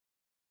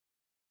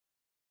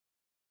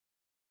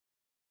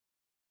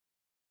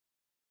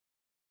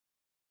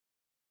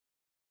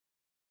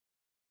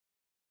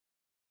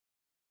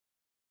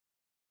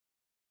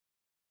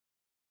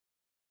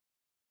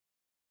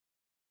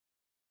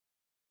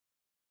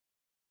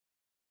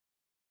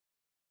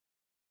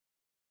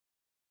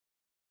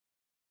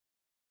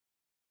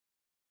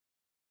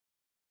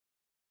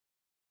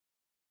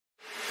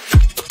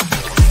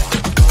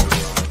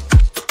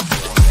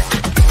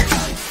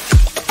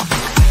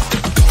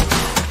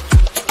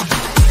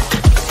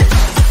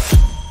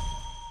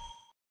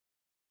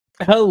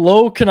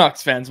Hello,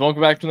 Canucks fans.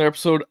 Welcome back to another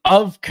episode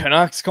of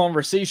Canucks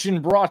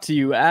Conversation, brought to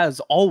you, as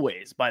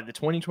always, by the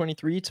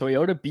 2023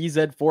 Toyota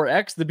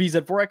BZ4X. The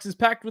BZ4X is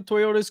packed with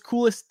Toyota's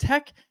coolest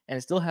tech, and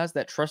it still has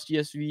that trusty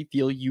SUV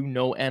feel you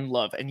know and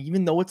love. And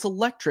even though it's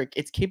electric,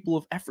 it's capable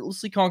of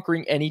effortlessly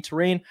conquering any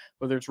terrain,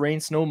 whether it's rain,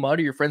 snow, mud,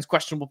 or your friends'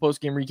 questionable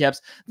post-game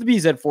recaps. The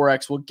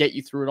BZ4X will get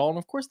you through it all. And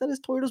of course, that is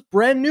Toyota's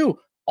brand new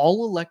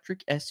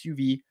all-electric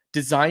SUV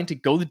designed to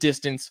go the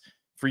distance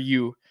for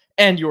you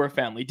and your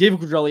family. David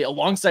Quadrelli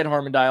alongside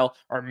Harmondale,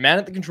 our man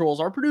at the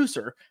controls, our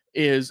producer,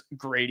 is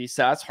Grady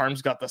Satz.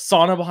 Harm's got the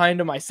sauna behind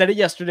him. I said it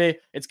yesterday.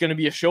 It's going to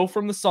be a show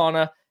from the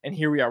sauna, and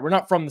here we are. We're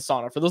not from the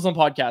sauna. For those on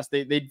podcast,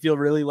 they'd feel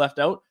really left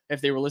out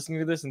if they were listening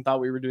to this and thought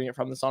we were doing it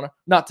from the sauna.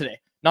 Not today.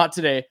 Not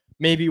today.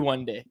 Maybe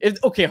one day.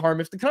 Okay, Harm,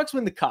 if the Canucks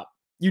win the cup,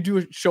 you do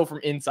a show from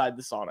inside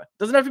the sauna.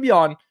 Doesn't have to be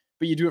on,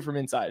 but you do it from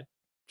inside.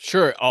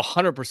 Sure,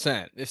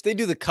 100%. If they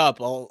do the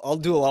cup, I'll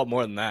do a lot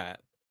more than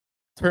that.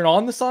 Turn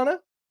on the sauna?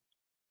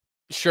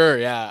 Sure,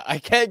 yeah. I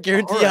can't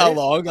guarantee how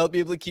long I'll be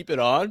able to keep it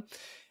on.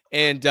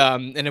 And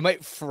it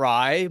might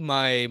fry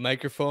my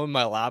microphone,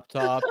 my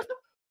laptop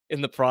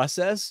in the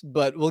process,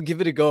 but we'll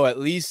give it a go at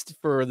least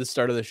for the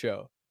start of the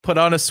show. Put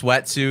on a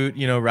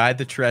sweatsuit, ride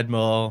the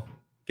treadmill,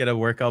 get a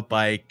workout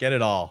bike, get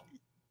it all.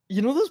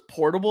 You know those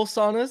portable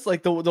saunas?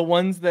 Like the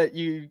ones that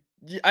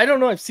I don't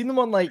know. I've seen them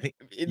on like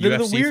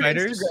the weird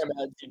fighters?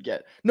 Instagram ads you'd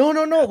get. No.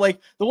 Like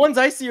the ones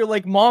I see are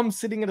like moms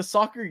sitting at a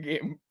soccer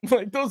game.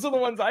 Like those are the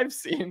ones I've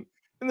seen.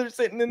 And they're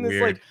sitting in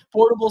this like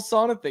portable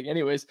sauna thing.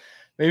 Anyways,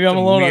 maybe I'm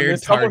alone on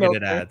this.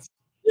 Targeted ads.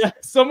 Yeah,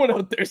 someone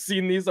out there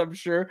seen these, I'm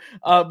sure.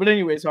 But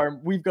anyways,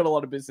 Harm, we've got a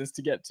lot of business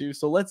to get to,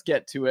 so let's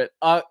get to it.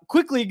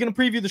 Quickly, going to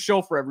preview the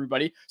show for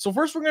everybody. So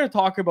first, we're going to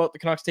talk about the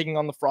Canucks taking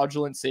on the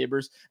fraudulent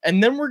Sabres,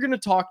 and then we're going to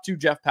talk to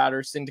Jeff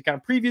Paterson to kind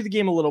of preview the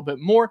game a little bit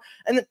more.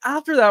 And then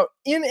after that,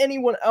 in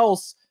anyone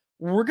else,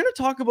 we're going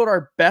to talk about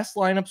our best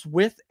lineups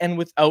with and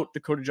without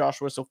Dakota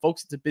Joshua. So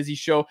folks, it's a busy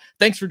show.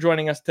 Thanks for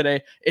joining us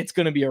today. It's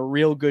going to be a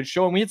real good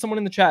show. And we had someone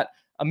in the chat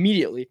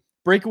immediately.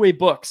 Breakaway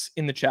Books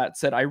in the chat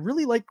said, I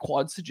really like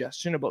Quad's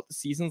suggestion about the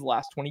season's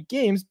last 20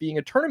 games being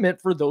a tournament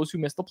for those who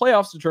missed the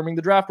playoffs, determining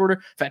the draft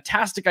order.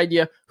 Fantastic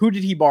idea. Who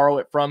did he borrow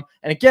it from?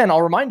 And again,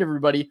 I'll remind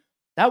everybody,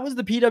 that was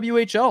the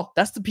PWHL.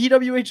 That's the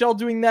PWHL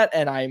doing that.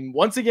 And I'm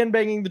once again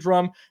banging the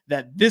drum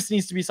that this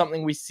needs to be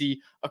something we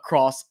see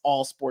across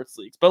all sports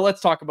leagues. But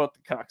let's talk about the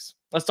Canucks.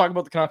 Let's talk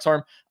about the Canucks,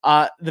 Harm.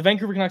 The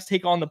Vancouver Canucks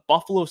take on the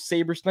Buffalo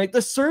Sabres tonight.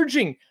 The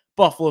surging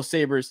Buffalo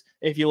Sabres,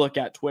 if you look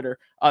at Twitter,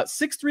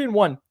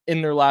 6-3-1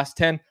 in their last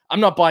 10. I'm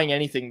not buying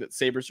anything that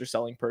Sabres are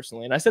selling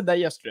personally, and I said that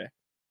yesterday.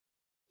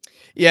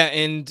 Yeah,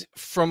 and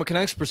from a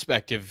Canucks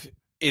perspective,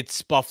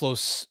 it's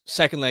Buffalo's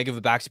second leg of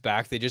a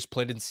back-to-back. They just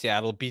played in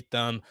Seattle, beat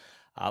them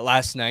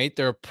last night.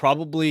 They're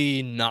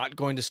probably not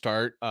going to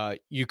start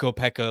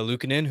Ukko-Pekka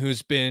Luukkonen,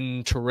 who's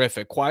been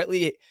terrific,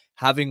 quietly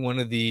having one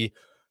of the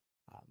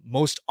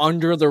most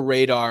under the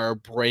radar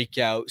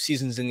breakout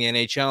seasons in the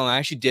NHL. And I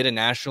actually did a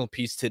national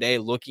piece today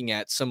looking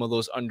at some of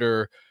those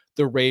under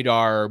the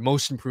radar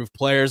most improved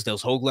players.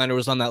 Nils Höglander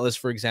was on that list,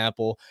 for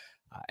example.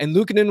 And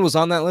Luukkonen was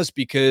on that list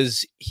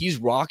because he's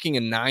rocking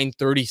a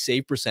 .930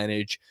 save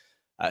percentage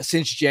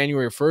since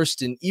January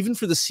 1st. And even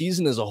for the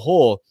season as a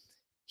whole,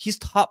 he's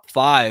top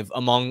 5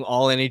 among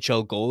all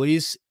NHL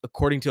goalies,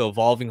 according to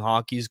Evolving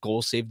Hockey's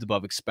goals saved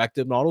above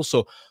expected model.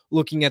 So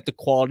looking at the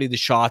quality of the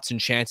shots and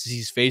chances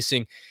he's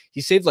facing, he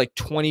saved like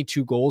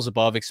 22 goals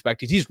above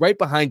expected. He's right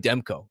behind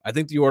Demko. I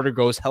think the order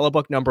goes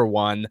Hellebuck number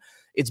 1.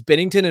 It's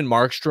Binnington and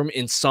Markstrom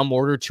in some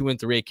order, 2 and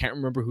 3. I can't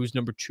remember who's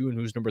number 2 and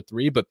who's number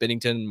 3, but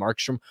Binnington and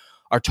Markstrom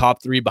are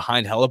top 3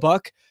 behind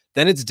Hellebuck.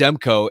 Then it's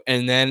Demko,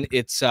 and then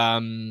it's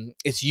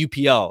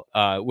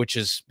UPL, which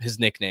is his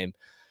nickname.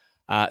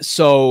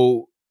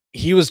 So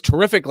he was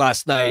terrific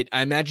last night.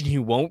 I imagine he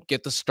won't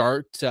get the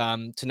start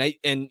tonight.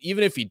 And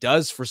even if he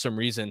does, for some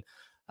reason,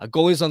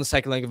 goalies on the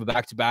second leg of a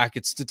back-to-back,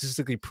 it's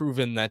statistically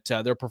proven that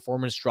their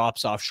performance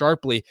drops off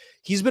sharply.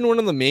 He's been one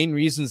of the main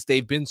reasons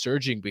they've been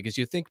surging, because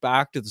you think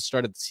back to the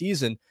start of the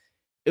season,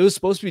 it was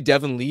supposed to be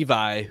Devin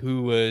Levi,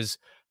 who was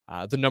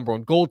the number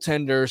 1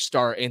 goaltender,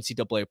 star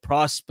NCAA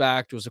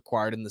prospect, was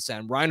acquired in the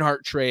Sam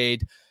Reinhart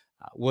trade,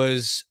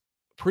 was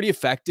pretty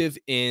effective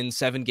in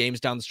 7 games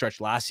down the stretch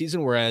last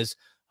season, whereas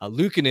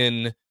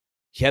Luukkonen,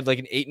 he had like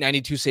an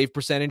 .892 save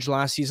percentage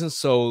last season.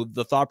 So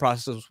the thought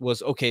process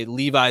was, okay,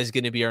 Levi's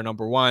going to be our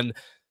number 1.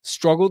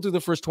 Struggled through the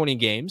first 20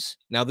 games.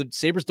 Now the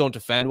Sabres don't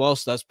defend well,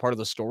 so that's part of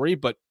the story,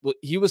 but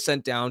he was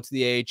sent down to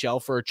the AHL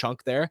for a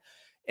chunk there.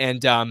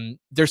 And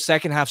their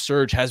second half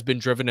surge has been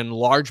driven in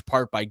large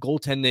part by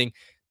goaltending.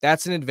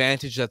 That's an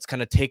advantage that's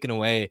kind of taken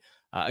away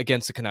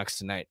against the Canucks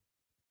tonight.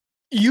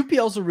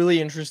 UPL is a really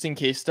interesting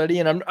case study,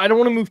 and I don't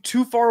want to move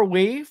too far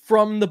away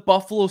from the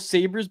Buffalo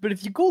Sabres, but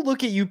if you go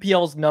look at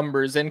UPL's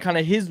numbers and kind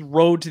of his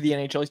road to the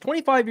NHL, he's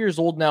 25 years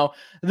old now.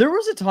 There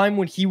was a time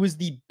when he was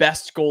the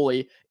best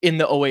goalie in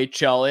the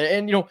OHL,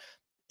 and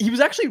he was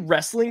actually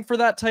wrestling for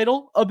that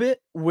title a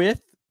bit with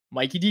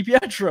Mikey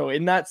DiPietro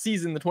in that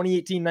season, the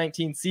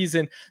 2018-19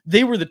 season.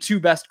 They were the two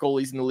best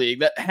goalies in the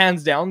league. That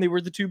hands down, they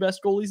were the two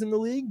best goalies in the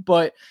league.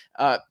 But,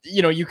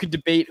 you could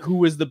debate who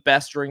was the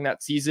best during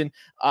that season.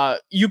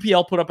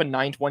 UPL put up a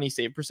 920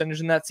 save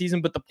percentage in that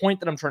season. But the point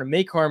that I'm trying to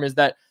make, Harm, is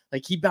that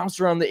he bounced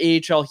around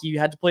the AHL. He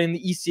had to play in the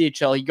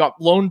ECHL. He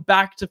got loaned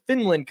back to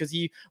Finland because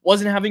he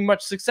wasn't having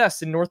much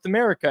success in North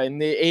America in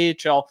the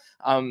AHL.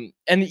 And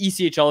the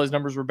ECHL, his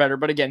numbers were better.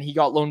 But again, he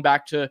got loaned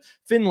back to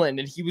Finland,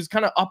 and he was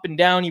kind of up and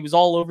down. He was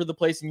all over the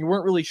place, and you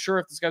weren't really sure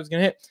if this guy was going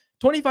to hit.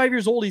 25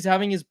 years old, he's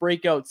having his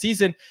breakout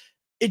season.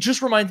 It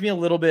just reminds me a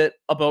little bit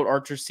about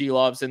Archer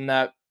Seelovs in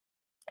that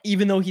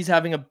even though he's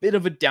having a bit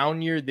of a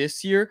down year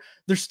this year,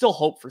 there's still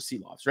hope for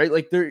Seelovs, right?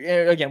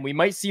 Again, we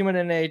might see him in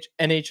an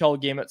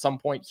NHL game at some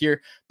point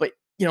here, but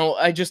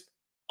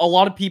a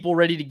lot of people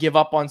ready to give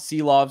up on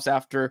Seelovs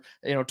after,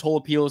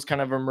 Tolopillo's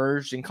kind of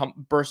emerged and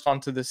burst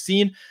onto the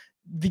scene.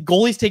 The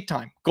goalies take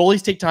time.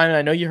 And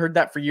I know you heard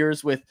that for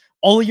years with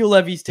all of your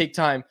levies take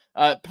time.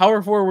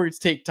 Power forwards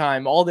take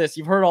time. All this,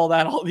 you've heard all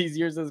that all these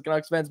years as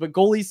Canucks fans, but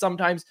goalies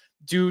sometimes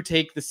do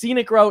take the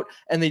scenic route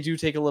and they do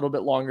take a little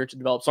bit longer to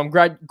develop. So I'm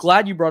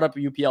glad you brought up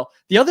UPL.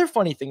 The other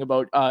funny thing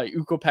about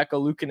Ukko-Pekka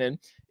Luukkonen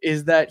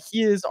is that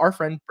he is our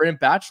friend Brennan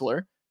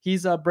Batchelor.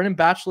 He's Brennan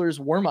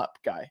Batchelor's warm-up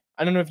guy.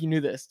 I don't know if you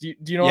knew this. Do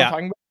you know what I'm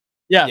talking about?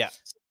 Yeah.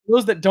 So for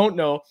those that don't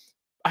know,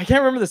 I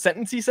can't remember the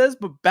sentence he says,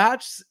 but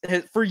Batch,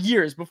 for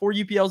years, before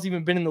UPL's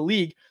even been in the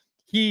league,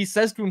 he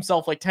says to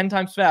himself 10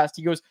 times fast,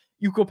 he goes,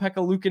 Ukko-Pekka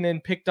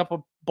Luukkonen picked up a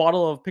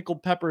bottle of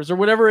pickled peppers, or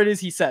whatever it is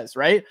he says,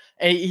 right?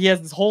 And he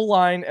has this whole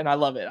line, and I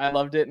love it. I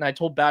loved it, and I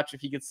told Batch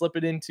if he could slip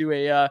it into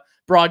a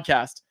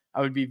broadcast,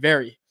 I would be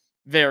very,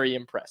 very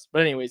impressed.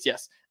 But anyways,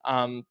 yes,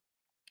 Ukko-Pekka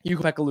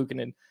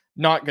Luukkonen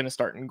not going to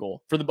start in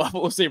goal for the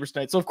Buffalo Sabres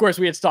tonight. So, of course,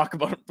 we had to talk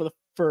about him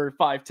for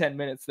 5-10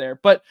 minutes there.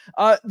 But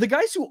the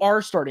guys who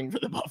are starting for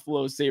the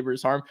Buffalo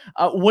Sabres, Harm,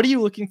 what are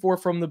you looking for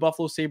from the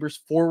Buffalo Sabres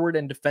forward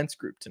and defense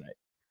group tonight?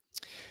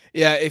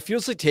 Yeah, it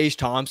feels like Tage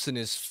Thompson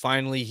is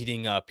finally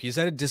heating up. He's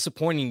had a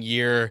disappointing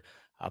year,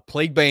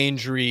 plagued by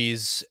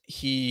injuries.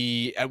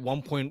 He, at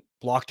one point,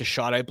 blocked a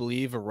shot, I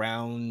believe,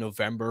 around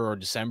November or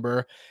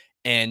December,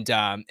 and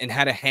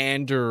had a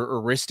hand or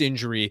wrist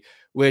injury,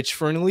 which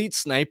for an elite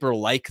sniper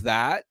like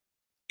that,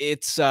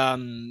 it's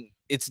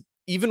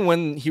even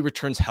when he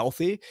returns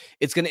healthy,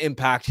 it's going to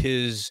impact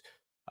his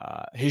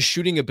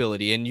shooting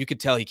ability. And you could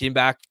tell he came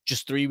back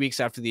just 3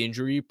 weeks after the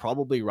injury,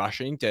 probably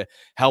rushing to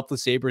help the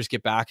Sabres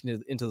get back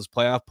into this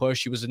playoff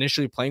push. He was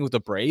initially playing with a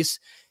brace.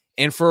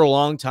 And for a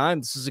long time,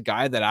 this is a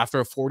guy that after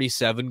a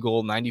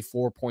 47-goal,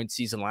 94-point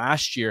season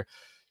last year,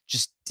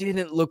 just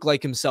didn't look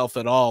like himself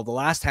at all. The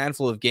last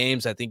handful of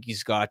games, I think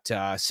he's got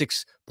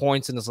 6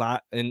 points in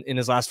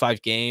his last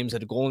 5 games,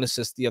 had a goal and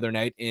assist the other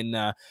night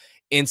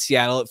in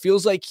Seattle. It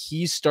feels like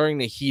he's starting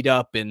to heat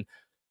up. And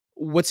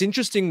what's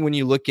interesting when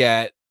you look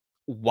at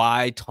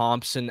why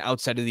Thompson,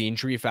 outside of the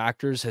injury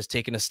factors, has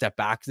taken a step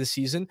back this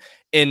season,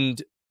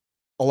 and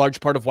a large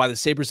part of why the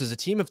Sabres as a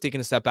team have taken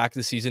a step back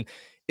this season,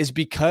 is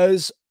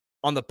because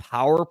on the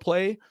power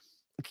play,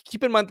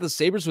 keep in mind that the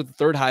Sabres were the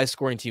 3rd highest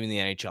scoring team in the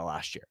NHL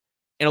last year.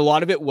 And a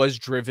lot of it was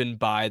driven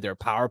by their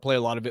power play.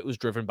 A lot of it was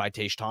driven by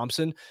Tage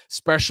Thompson,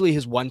 especially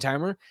his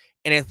one-timer.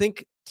 And I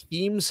think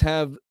teams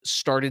have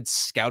started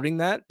scouting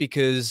that,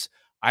 because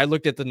I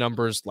looked at the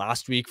numbers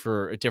last week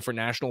for a different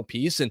national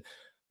piece, and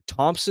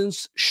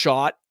Thompson's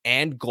shot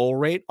and goal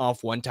rate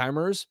off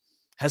one-timers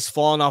has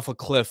fallen off a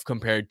cliff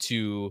compared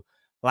to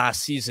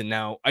last season.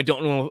 Now, I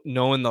don't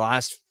know in the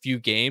last few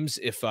games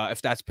if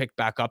that's picked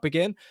back up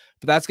again,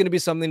 but that's going to be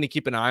something to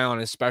keep an eye on,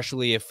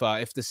 especially if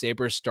the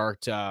Sabres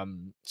start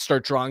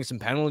drawing some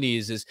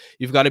penalties. Is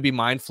you've got to be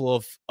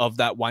mindful of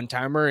that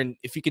one-timer, and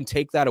if you can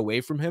take that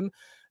away from him,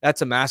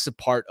 that's a massive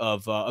part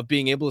of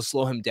being able to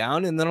slow him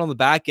down. And then on the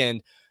back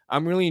end,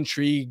 I'm really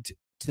intrigued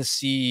to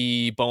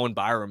see Bowen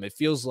Byram. It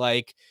feels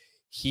like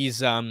he's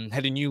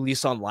had a new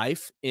lease on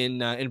life in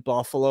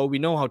Buffalo. We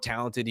know how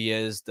talented he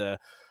is,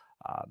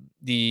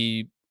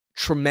 the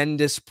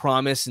tremendous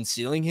promise and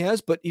ceiling he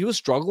has, but he was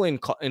struggling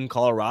in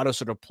Colorado,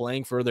 sort of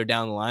playing further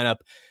down the lineup.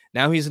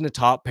 Now he's in a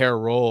top pair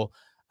role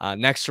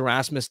next to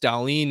Rasmus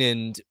Dahlin.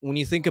 And when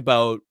you think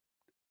about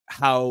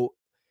how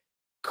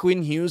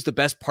Quinn Hughes, the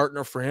best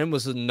partner for him,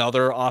 was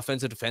another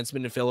offensive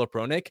defenseman in Filip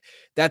Hronek,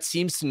 that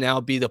seems to now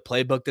be the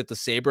playbook that the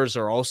Sabres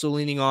are also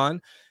leaning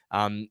on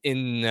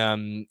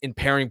in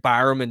pairing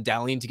Byram and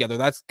Dahlin together.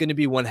 That's going to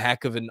be one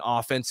heck of an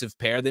offensive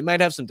pair. They might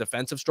have some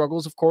defensive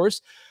struggles, of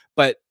course,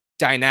 but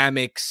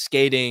dynamic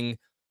skating,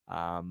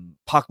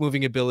 puck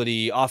moving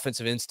ability,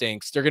 offensive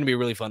instincts, they're going to be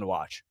really fun to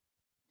watch.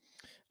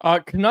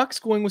 Canucks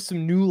going with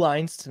some new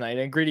lines tonight.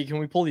 And Grady, can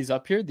we pull these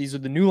up here? These are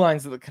the new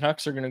lines that the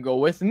Canucks are going to go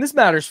with. And this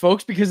matters,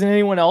 folks, because in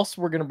anyone else,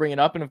 we're going to bring it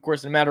up. And of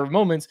course, in a matter of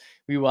moments,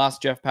 we will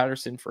ask Jeff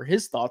Paterson for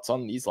his thoughts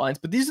on these lines.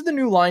 But these are the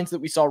new lines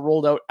that we saw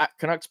rolled out at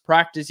Canucks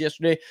practice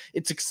yesterday.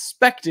 It's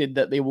expected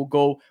that they will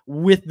go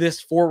with this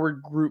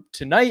forward group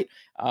tonight.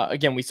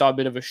 Again, we saw a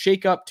bit of a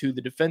shakeup to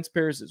the defense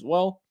pairs as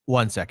well.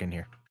 1 second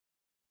here.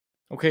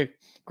 Okay,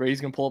 Grady's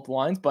going to pull up the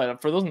lines,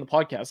 but for those on the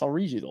podcast, I'll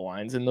read you the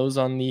lines. And those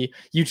on the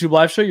YouTube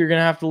live show, you're going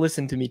to have to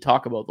listen to me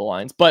talk about the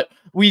lines. But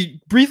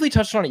we briefly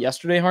touched on it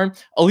yesterday, Harm.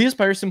 Elias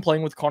Pettersson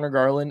playing with Connor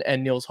Garland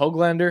and Nils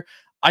Höglander.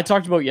 I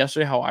talked about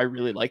yesterday how I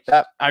really like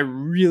that. I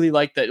really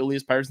like that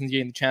Elias Pettersson's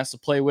getting the chance to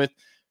play with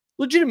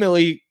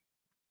legitimately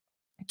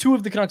two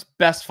of the Canucks'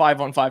 best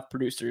 5-on-5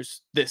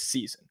 producers this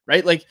season,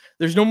 right? Like,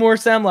 there's no more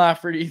Sam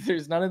Lafferty.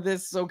 There's none of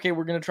this, okay,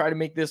 we're going to try to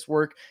make this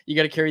work. You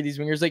got to carry these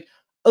wingers. Like,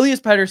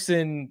 Elias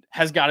Pettersson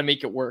has got to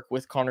make it work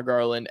with Connor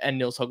Garland and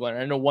Nils Höglander.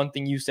 I know one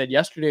thing you said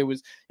yesterday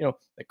was, that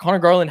Connor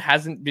Garland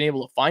hasn't been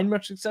able to find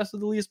much success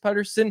with Elias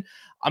Pettersson.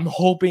 I'm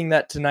hoping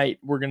that tonight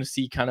we're going to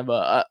see kind of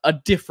a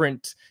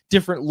different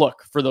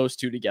look for those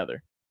two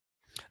together.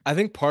 I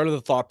think part of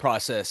the thought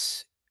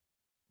process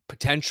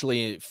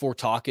potentially for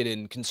Tocchet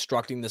and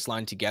constructing this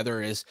line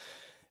together is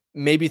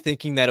maybe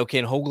thinking that, okay,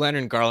 in Höglander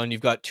and Garland,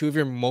 you've got two of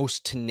your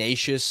most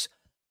tenacious,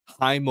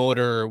 high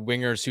motor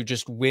wingers who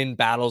just win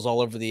battles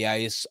all over the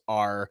ice,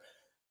 are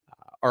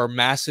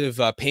massive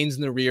pains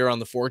in the rear on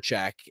the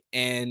forecheck.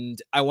 And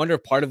I wonder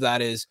if part of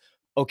that is,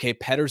 okay,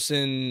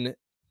 Pettersson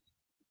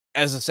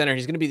as a center,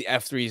 he's going to be the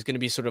F3. He's going to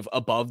be sort of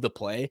above the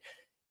play.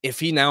 If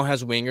he now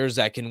has wingers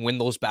that can win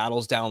those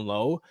battles down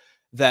low,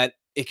 that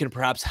it can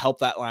perhaps help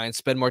that line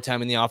spend more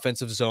time in the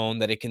offensive zone,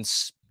 that it can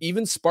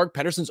even spark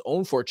Pettersson's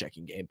own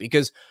forechecking game.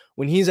 Because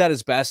when he's at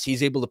his best,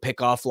 he's able to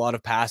pick off a lot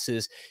of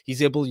passes.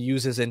 He's able to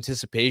use his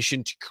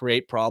anticipation to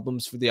create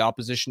problems for the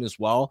opposition as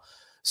well.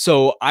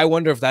 So I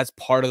wonder if that's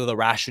part of the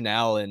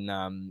rationale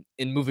in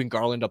moving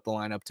Garland up the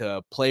lineup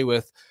to play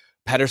with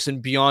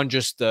Pettersson beyond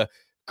just the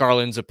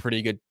Garland's a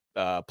pretty good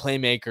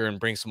playmaker and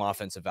brings some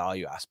offensive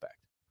value aspect.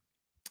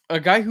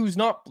 A guy who's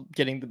not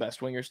getting the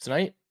best wingers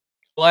tonight,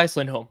 Elias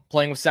Lindholm,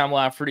 playing with Sam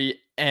Lafferty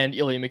and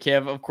Ilya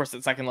Mikheyev. Of course,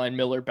 that second line,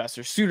 Miller,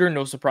 Besser, Suter,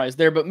 no surprise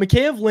there. But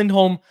Mikheyev,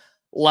 Lindholm,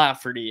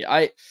 Lafferty.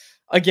 We're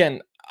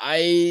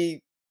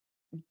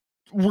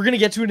going to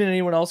get to it in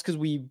anyone else because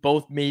we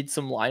both made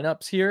some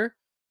lineups here.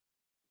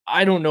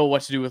 I don't know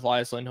what to do with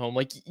Elias Lindholm.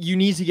 Like, you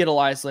need to get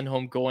Elias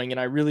Lindholm going, and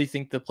I really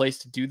think the place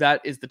to do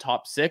that is the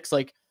top six.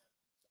 Like,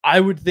 I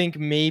would think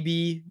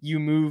maybe you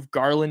move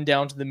Garland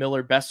down to the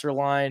Miller-Besser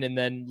line, and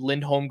then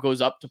Lindholm goes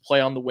up to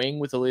play on the wing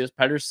with Elias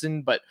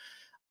Pettersson, but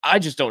I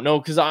just don't know,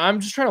 because I'm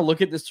just trying to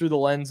look at this through the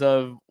lens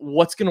of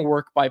what's going to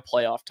work by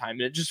playoff time,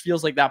 and it just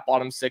feels like that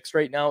bottom six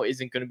right now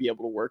isn't going to be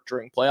able to work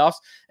during playoffs.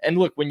 And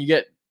look, when you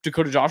get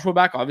Dakota Joshua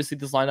back, obviously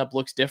this lineup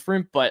looks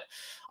different, but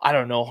I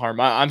don't know, Harm.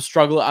 I'm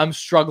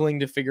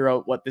struggling to figure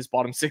out what this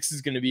bottom six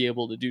is going to be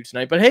able to do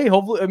tonight. But hey,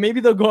 hopefully,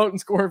 maybe they'll go out and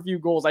score a few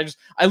goals.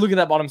 I look at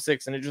that bottom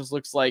six, and it just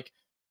looks like,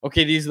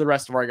 okay, these are the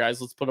rest of our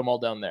guys. Let's put them all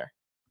down there.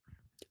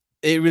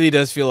 It really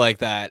does feel like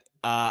that.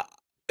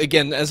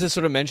 Again, as I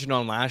sort of mentioned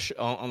on last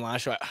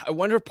show, I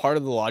wonder if part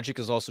of the logic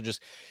is also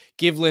just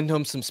give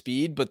Lindholm some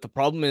speed. But the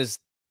problem is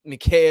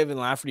Mikheyev and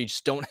Lafferty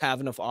just don't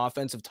have enough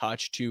offensive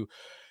touch to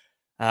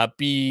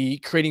be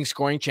creating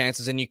scoring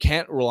chances. And you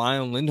can't rely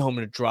on Lindholm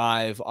to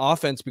drive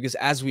offense because,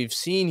 as we've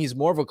seen, he's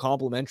more of a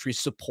complementary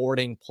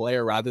supporting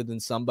player rather than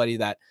somebody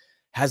that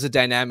has a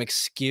dynamic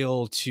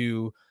skill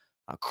to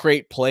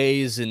create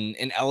plays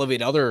and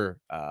elevate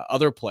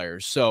other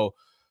players. So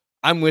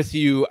I'm with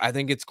you. I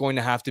think it's going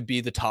to have to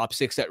be the top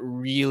six that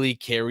really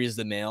carries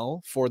the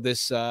mail for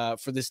this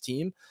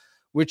team,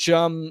 which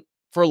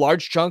for a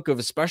large chunk of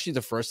especially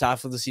the first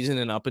half of the season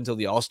and up until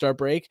the All-Star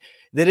break,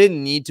 they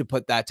didn't need to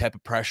put that type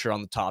of pressure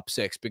on the top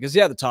six because,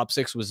 yeah, the top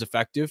six was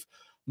effective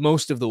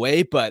most of the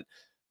way, but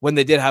when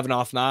they did have an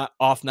off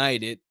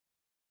night,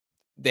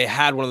 they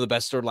had one of the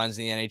best third lines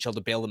in the NHL to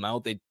bail them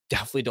out. They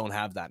definitely don't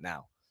have that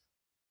now.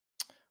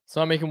 So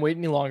not make him wait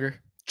any longer.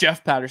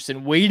 Jeff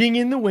Paterson waiting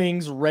in the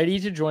wings, ready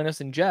to join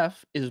us. And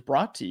Jeff is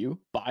brought to you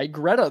by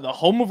Greta, the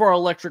home of our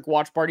electric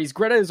watch parties.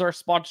 Greta is our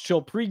spot to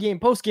chill pregame,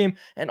 postgame,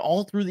 and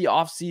all through the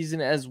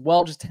offseason as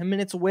well. Just 10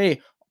 minutes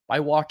away by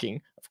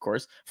walking, of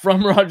course,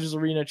 from Rogers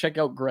Arena. Check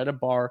out Greta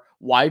Bar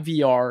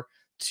YVR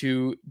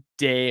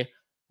today.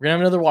 We're going to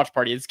have another watch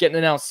party. It's getting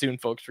announced soon,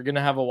 folks. We're going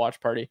to have a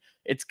watch party.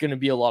 It's going to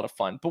be a lot of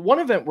fun. But one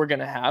event we're going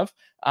to have,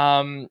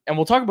 and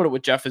we'll talk about it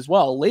with Jeff as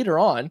well later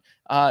on,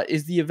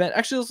 is the event.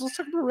 Actually, let's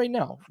talk about it right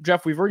now.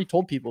 Jeff, we've already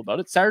told people about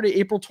it. Saturday,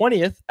 April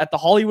 20th at the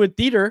Hollywood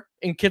Theater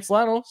in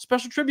Kitsilano.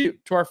 Special tribute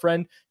to our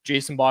friend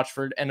Jason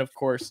Botchford. And of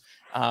course,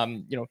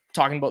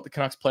 talking about the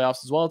Canucks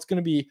playoffs as well. It's going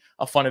to be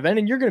a fun event,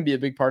 and you're going to be a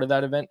big part of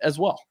that event as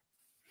well.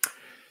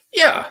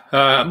 Yeah,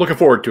 I'm looking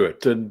forward to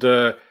it.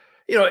 And,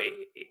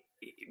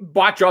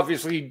 Botch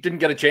obviously didn't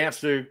get a chance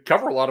to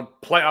cover a lot of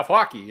playoff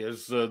hockey,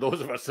 as those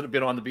of us that have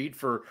been on the beat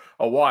for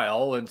a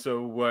while. And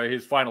so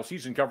his final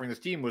season covering this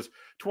team was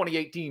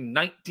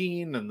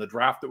 2018-19, and the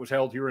draft that was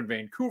held here in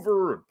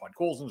Vancouver, and Bud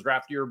Colson's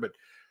draft year, but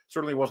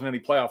certainly wasn't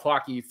any playoff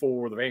hockey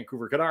for the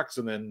Vancouver Canucks.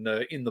 And then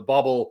in the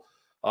bubble,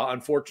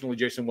 unfortunately,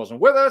 Jason wasn't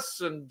with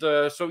us. And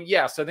so,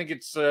 yes, I think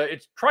it's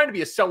trying to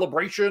be a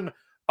celebration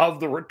of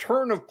the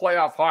return of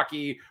playoff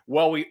hockey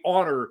while we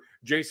honor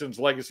Jason's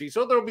legacy.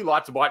 So there'll be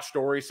lots of botched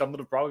stories, some that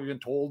have probably been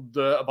told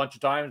a bunch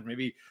of times,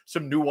 maybe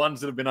some new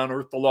ones that have been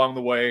unearthed along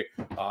the way.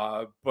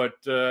 But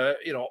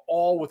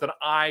all with an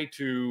eye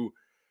to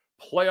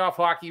playoff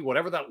hockey,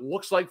 whatever that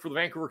looks like for the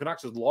Vancouver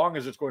Canucks, as long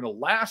as it's going to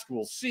last,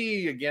 we'll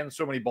see. Again,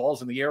 so many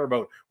balls in the air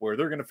about where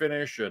they're going to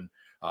finish and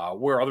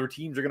where other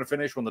teams are going to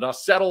finish when the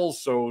dust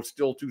settles. So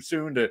still too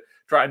soon to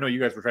try. I know you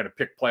guys were trying to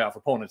pick playoff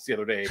opponents the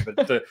other day,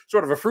 but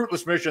sort of a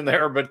fruitless mission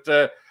there. But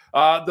the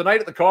night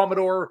at the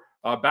Commodore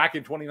back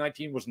in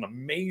 2019 was an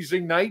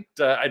amazing night.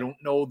 I don't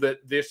know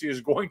that this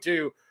is going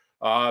to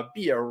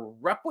be a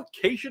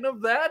replication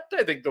of that.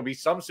 I think there'll be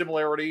some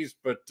similarities,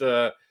 but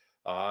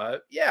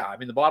yeah, I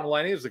mean, the bottom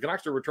line is the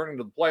Canucks are returning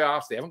to the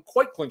playoffs. They haven't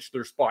quite clinched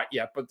their spot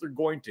yet, but they're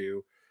going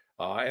to.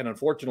 And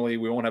unfortunately,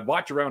 we won't have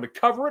Botch around to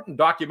cover it and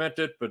document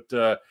it,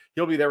 but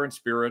he'll be there in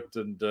spirit.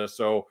 And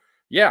so,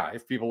 yeah,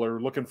 if people are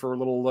looking for a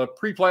little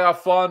pre-playoff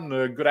fun,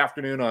 good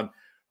afternoon on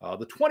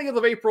the 20th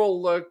of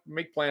April.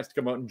 Make plans to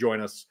come out and join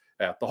us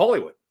at the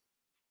Hollywood.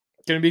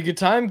 Gonna be a good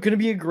time. Gonna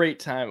be a great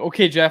time.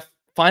 Okay, Jeff,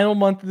 final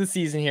month of the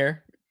season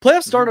here.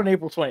 Playoffs start on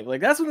April 20th. Like,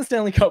 that's when the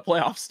Stanley Cup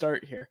playoffs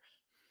start here.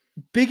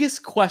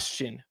 Biggest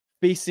question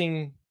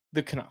facing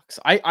the Canucks.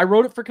 I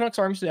wrote it for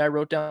CanucksArmy today. I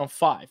wrote down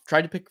 5.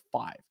 Tried to pick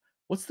 5.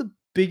 What's the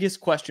biggest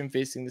question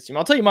facing this team?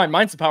 I'll tell you mine.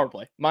 Mine's the power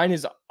play. Mine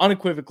is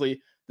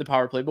unequivocally the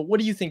power play. But what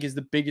do you think is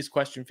the biggest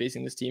question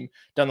facing this team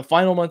down the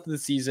final month of the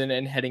season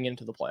and heading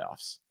into the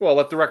playoffs? Well,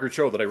 let the record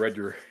show that I read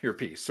your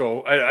piece.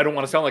 So I don't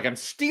want to sound like I'm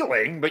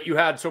stealing, but you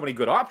had so many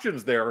good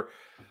options there.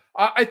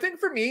 I think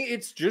for me,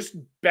 it's just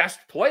best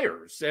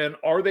players. And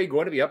are they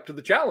going to be up to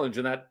the challenge?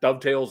 And that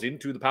dovetails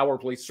into the power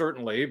play,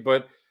 certainly.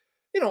 But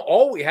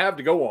all we have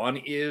to go on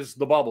is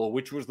the bubble,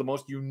 which was the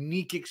most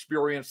unique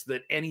experience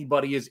that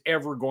anybody is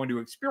ever going to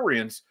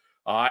experience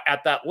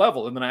at that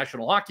level in the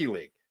National Hockey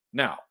League.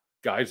 Now,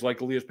 guys like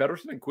Jeff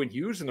Paterson and Quinn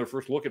Hughes in their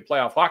first look at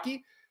playoff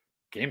hockey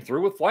came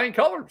through with flying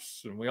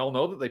colors. And we all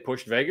know that they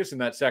pushed Vegas in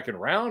that second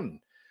round.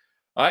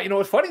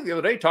 It's funny the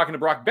other day talking to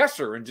Brock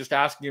Besser and just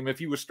asking him if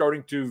he was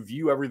starting to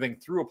view everything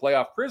through a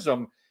playoff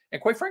prism.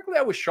 And quite frankly,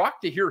 I was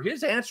shocked to hear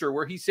his answer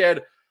where he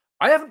said,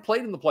 I haven't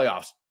played in the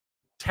playoffs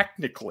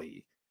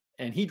technically.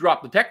 And he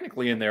dropped the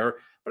technically in there.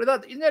 But I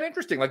thought, isn't that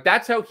interesting? Like,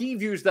 that's how he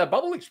views that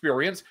bubble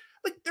experience.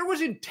 Like, there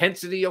was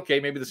intensity. Okay,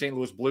 maybe the St.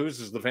 Louis Blues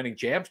as the defending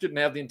champs didn't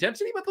have the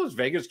intensity, but those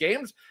Vegas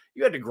games,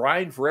 you had to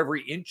grind for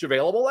every inch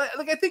available. I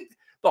think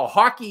the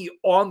hockey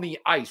on the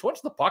ice,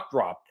 once the puck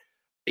dropped,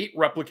 it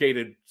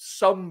replicated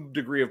some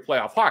degree of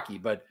playoff hockey,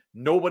 but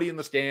nobody in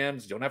the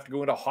stands. You don't have to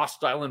go into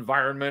hostile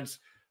environments.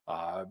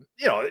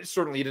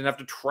 Certainly you didn't have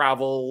to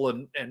travel.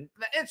 And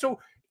so,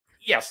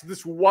 yes,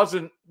 this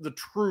wasn't the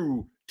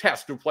true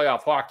test of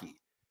playoff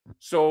hockey.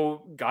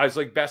 So guys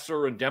like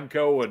Besser and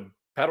Demko and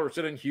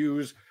Paterson and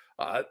Hughes,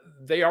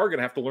 they are going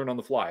to have to learn on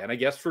the fly. And I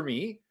guess for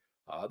me,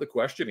 the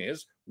question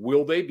is,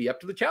 will they be up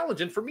to the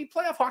challenge? And for me,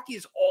 playoff hockey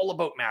is all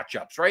about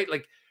matchups, right?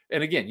 Like,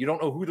 and again, you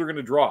don't know who they're going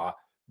to draw,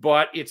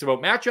 but it's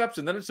about matchups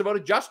and then it's about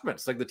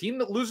adjustments. Like the team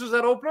that loses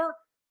that opener,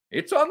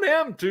 it's on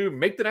them to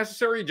make the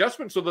necessary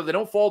adjustments so that they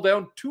don't fall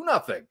down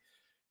 2-0.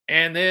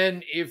 And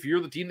then if you're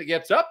the team that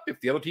gets up,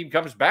 if the other team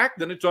comes back,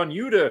 then it's on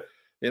you to,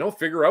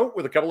 figure out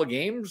with a couple of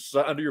games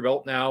under your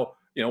belt now,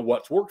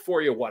 what's worked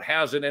for you, what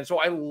hasn't. And so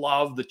I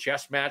love the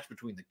chess match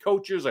between the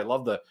coaches. I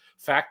love the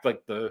fact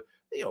like the,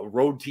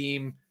 road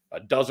team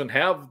doesn't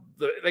have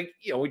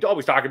we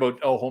always talk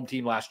about, home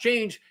team last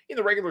change in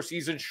the regular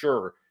season.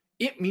 Sure.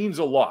 It means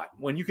a lot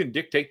when you can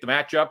dictate the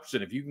matchups.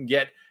 And if you can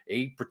get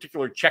a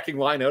particular checking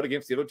line out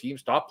against the other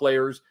team's top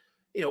players,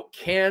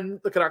 can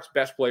the Canucks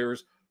best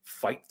players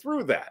fight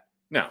through that?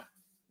 Now,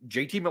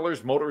 JT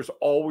Miller's motor is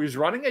always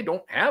running. I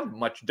don't have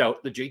much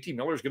doubt that JT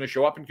Miller is going to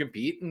show up and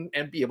compete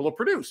and be able to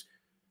produce.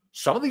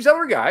 Some of these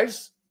other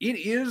guys, it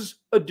is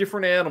a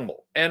different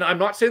animal. And I'm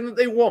not saying that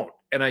they won't.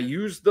 And I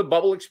use the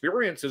bubble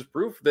experience as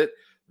proof that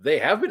they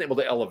have been able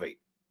to elevate.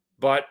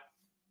 But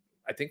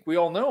I think we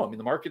all know,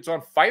 the market's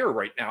on fire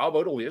right now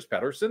about Elias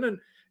Pettersson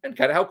and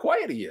kind of how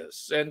quiet he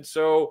is. And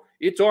so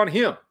it's on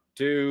him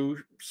to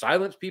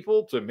silence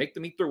people, to make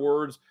them eat their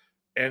words.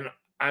 And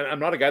I'm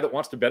not a guy that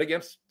wants to bet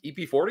against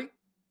EP40,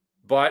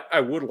 but I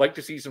would like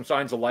to see some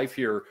signs of life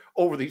here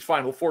over these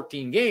final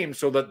 14 games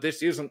so that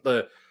this isn't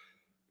the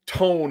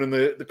tone and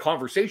the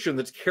conversation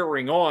that's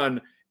carrying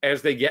on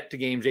as they get to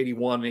games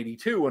 81 and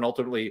 82 and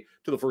ultimately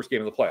to the first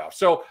game of the playoffs.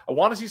 So I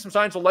want to see some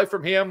signs of life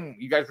from him.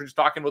 You guys were just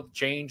talking about the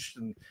change,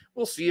 and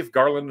we'll see if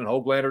Garland and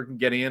Höglander can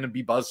get in and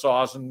be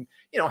buzzsaws and,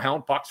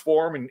 hound pucks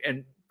for him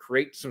and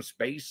create some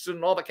space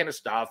and all that kind of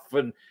stuff.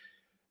 And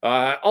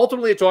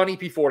ultimately it's on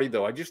EP40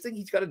 though. I just think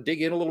he's got to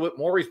dig in a little bit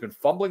more. He's been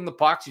fumbling the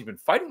pucks. He's been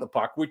fighting the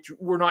puck, which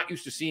we're not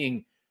used to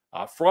seeing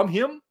from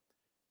him.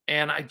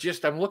 And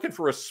I'm looking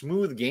for a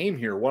smooth game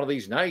here one of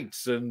these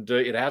nights. And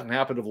it hasn't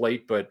happened of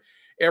late, but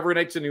every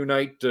night's a new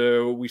night.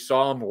 We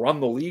saw him run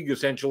the league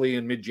essentially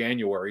in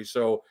mid-January.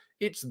 So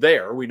it's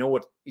there. We know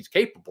what he's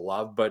capable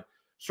of, but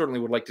certainly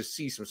would like to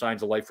see some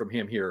signs of life from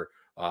him here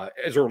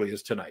as early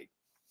as tonight.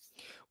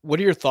 What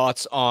are your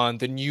thoughts on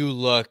the new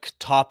look,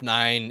 top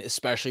 9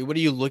 especially? What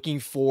are you looking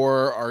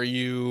for? Are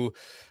you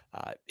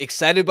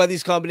excited by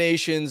these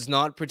combinations?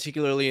 Not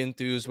particularly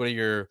enthused? What are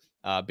your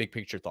big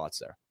picture thoughts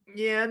there?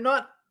 Yeah,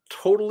 not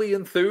totally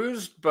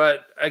enthused,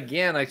 but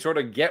again, I sort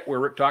of get where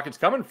Rick Tocchet's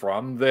coming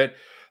from, that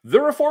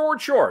they're a forward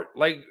short.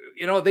 Like,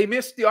 they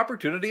missed the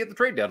opportunity at the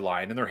trade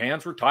deadline and their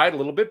hands were tied a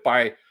little bit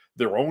by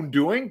their own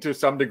doing to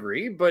some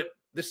degree, but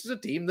this is a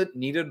team that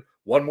needed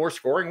one more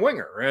scoring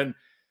winger. And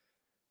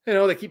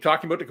they keep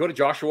talking about Dakota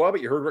Joshua, but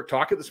you heard Rick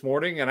Tocchet this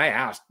morning, and I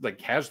asked, like,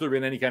 has there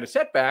been any kind of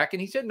setback?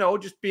 And he said, no,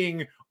 just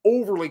being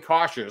overly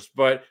cautious.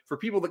 But for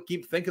people that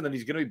keep thinking that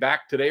he's going to be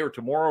back today or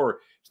tomorrow, or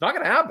it's not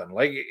going to happen.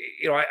 Like,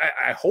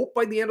 I hope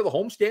by the end of the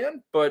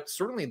homestand, but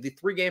certainly the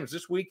 3 games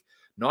this week,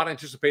 not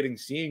anticipating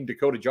seeing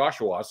Dakota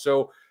Joshua.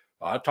 So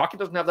Tocchet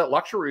doesn't have that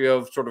luxury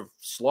of sort of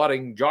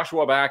slotting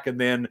Joshua back and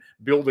then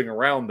building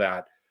around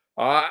that.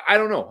 I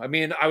don't know. I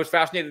mean, I was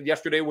fascinated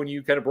yesterday when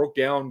you kind of broke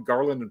down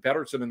Garland and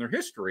Paterson and their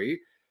history.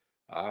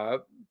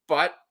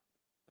 But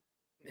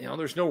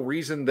there's no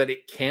reason that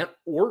it can't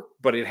work,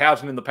 but it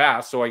hasn't in the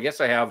past. So I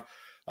guess I have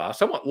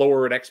somewhat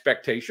lower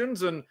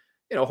expectations. And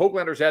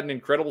Hoaglander's had an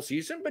incredible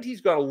season, but he's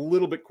got a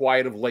little bit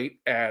quiet of late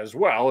as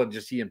well. And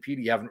just he and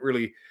Petey haven't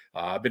really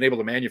been able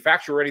to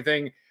manufacture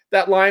anything.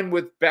 That line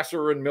with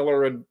Besser and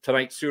Miller and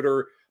tonight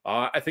Suter,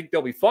 I think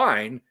they'll be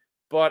fine.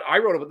 But I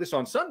wrote about this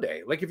on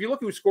Sunday. Like, if you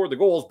look who scored the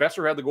goals,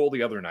 Besser had the goal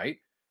the other night.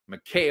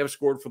 McKayev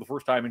scored for the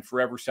first time in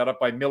forever, set up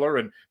by Miller,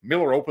 and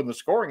Miller opened the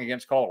scoring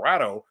against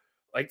Colorado.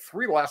 Like,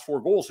 3 of the last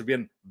 4 goals have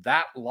been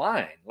that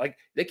line. Like,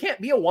 they can't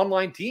be a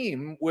one-line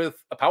team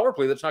with a power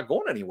play that's not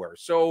going anywhere.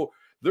 So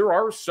there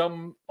are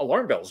some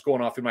alarm bells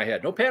going off in my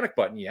head. No panic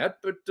button yet,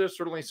 but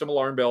certainly some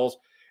alarm bells.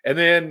 And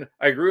then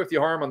I agree with you,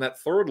 Harm, on that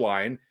third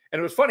line. And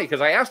it was funny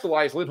because I asked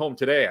Elias Lindholm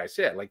today, I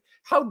said, like,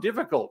 how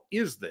difficult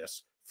is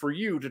this for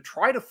you to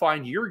try to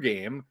find your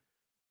game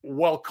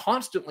while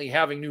constantly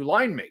having new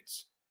line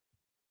mates?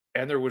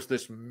 And there was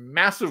this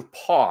massive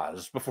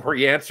pause before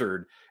he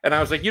answered. And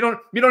I was like, you don't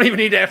even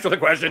need to answer the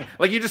question.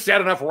 Like, you just said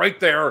enough right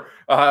there.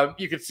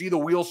 You could see the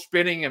wheels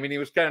spinning. I mean, he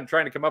was kind of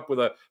trying to come up with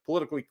a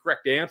politically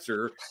correct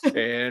answer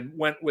and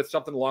went with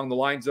something along the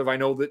lines of, I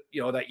know that,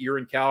 that year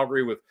in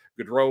Calgary with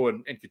Gaudreau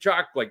and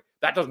Tkachuk, like,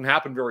 that doesn't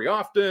happen very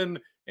often.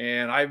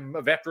 And I'm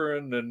a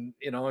veteran and,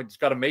 I just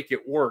got to make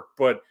it work.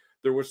 But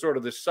there was sort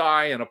of this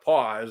sigh and a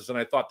pause. And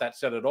I thought that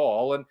said it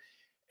all.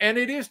 And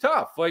it is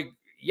tough. Like,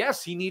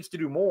 yes, he needs to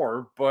do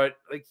more, but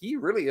like, he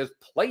really has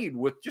played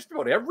with just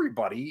about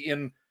everybody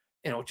in,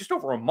 just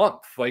over a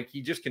month. Like,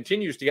 he just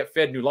continues to get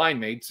fed new line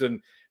mates.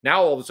 And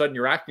now all of a sudden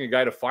you're asking a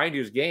guy to find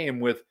his game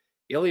with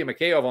Ilya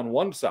Mikheyev on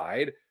one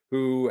side,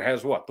 who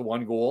has the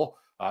 1 goal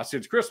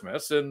since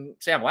Christmas, and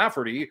Sam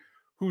Lafferty,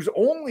 whose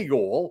only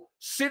goal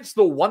since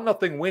the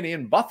 1-0 win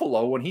in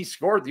Buffalo, when he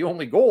scored the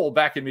only goal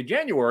back in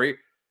mid-January,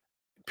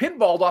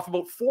 pinballed off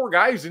about 4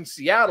 guys in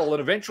Seattle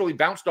and eventually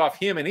bounced off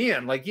him and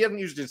Ian. Like, he hasn't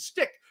used his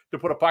stick to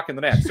put a puck in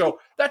the net.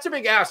 So that's a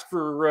big ask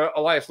for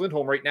Elias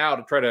Lindholm right now,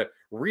 to try to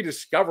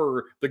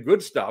rediscover the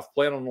good stuff,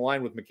 playing on the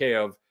line with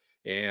Mikheyev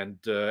and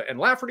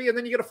Lafferty. And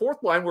then you get a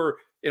fourth line where,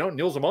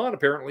 Nils Amon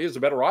apparently is a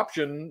better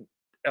option,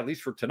 at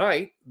least for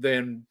tonight,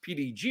 than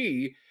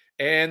PDG.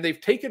 And they've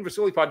taken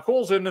Vasily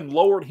Podkolzin and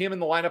lowered him in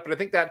the lineup. And I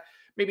think that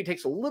maybe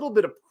takes a little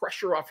bit of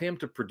pressure off him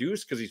to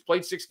produce, because he's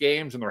played 6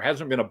 games and there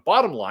hasn't been a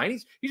bottom line.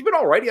 He's been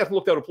all right. He hasn't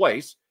looked out of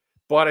place.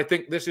 But I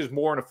think this is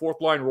more in a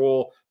fourth line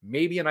role,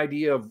 maybe an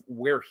idea of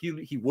where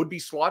he would be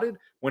slotted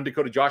when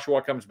Dakota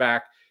Joshua comes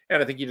back.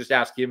 And I think you just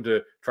ask him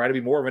to try to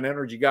be more of an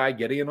energy guy,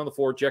 get in on the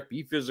forecheck,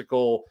 be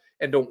physical,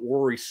 and don't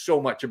worry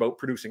so much about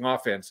producing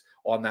offense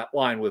on that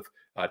line with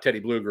Teddy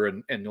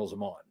Bluger and Nils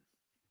Amon.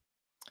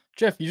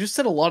 Jeff, you just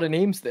said a lot of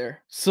names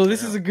there. So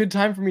this is a good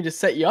time for me to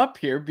set you up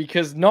here,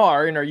 because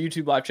Nar, in our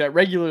YouTube live chat,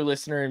 regular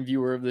listener and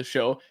viewer of the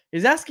show,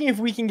 is asking if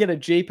we can get a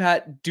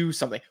JPAT do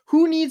something.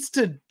 Who needs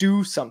to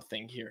do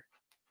something here?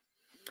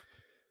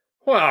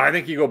 Well, I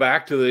think you go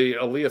back to the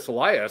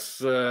Elias,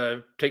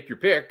 take your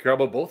pick. How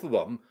about both of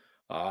them?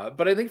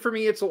 But I think for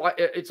me, it's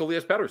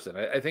Elias Pettersson.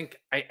 I think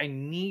I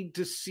need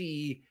to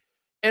see,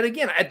 and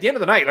again, at the end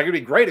of the night, like, it'd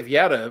be great if you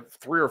had a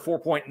 3 or 4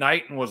 point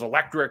night and was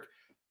electric.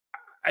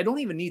 I don't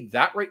even need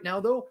that right now,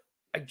 though.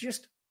 I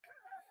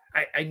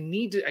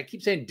need to, I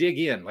keep saying dig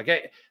in.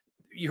 Like,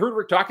 you heard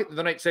Rick Tocchet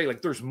the night say,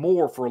 like, there's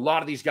more for a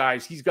lot of these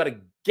guys. He's got to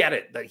get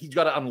it. That he's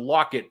got to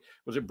unlock it.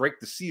 Was it break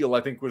the seal,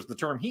 I think was the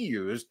term he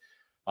used.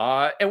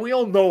 And we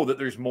all know that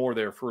there's more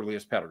there for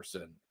Elias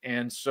Pettersson.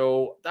 And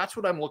so that's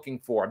what I'm looking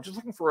for. I'm just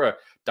looking for a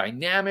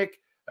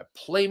dynamic, a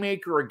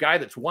playmaker, a guy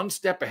that's one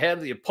step ahead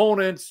of the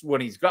opponents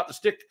when he's got the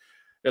stick,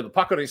 the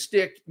puck on his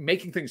stick,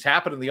 making things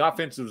happen in the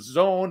offensive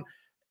zone.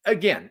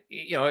 Again,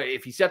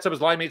 if he sets up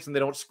his line mates and they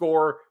don't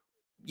score,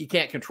 you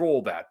can't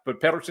control that. But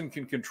Pettersson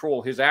can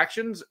control his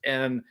actions.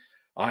 And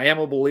I am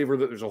a believer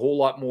that there's a whole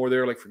lot more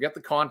there. Like, forget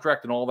the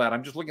contract and all that.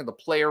 I'm just looking at the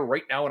player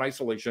right now in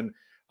isolation.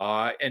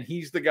 And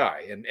he's the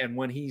guy. And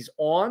when he's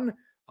on,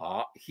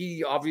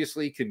 he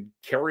obviously can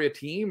carry a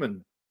team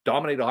and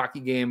dominate a hockey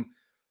game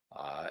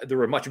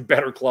They're a much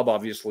better club,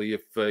 obviously,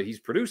 if he's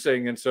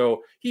producing. And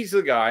so he's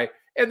the guy.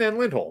 And then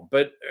Lindholm.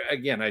 But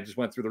again, I just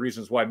went through the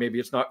reasons why maybe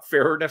it's not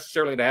fair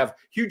necessarily to have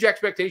huge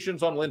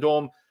expectations on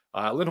Lindholm.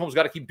 Lindholm's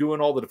got to keep doing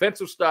all the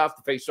defensive stuff,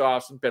 the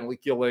face-offs and penalty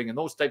killing and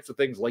those types of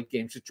things, late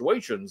game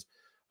situations.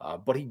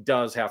 But he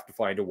does have to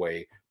find a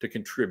way to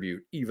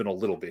contribute even a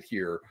little bit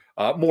here,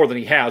 more than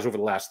he has over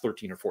the last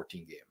 13 or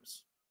 14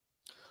 games.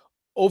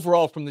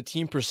 Overall, from the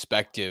team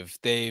perspective,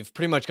 they've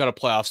pretty much got a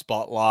playoff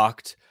spot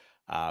locked.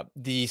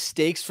 The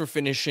stakes for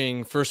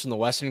finishing first in the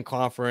Western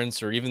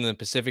Conference or even the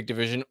Pacific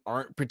Division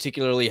aren't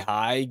particularly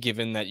high,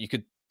 given that you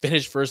could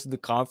finish first in the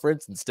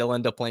conference and still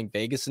end up playing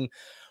Vegas in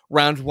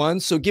round one.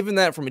 So given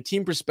that from a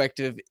team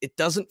perspective, it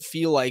doesn't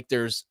feel like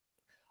there's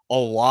a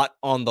lot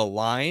on the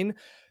line.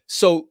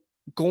 So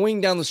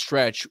going down the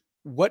stretch,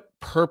 what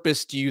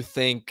purpose do you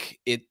think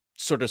it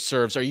sort of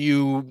serves? Are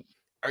you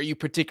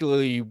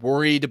particularly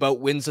worried about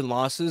wins and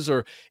losses,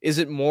 or is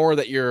it more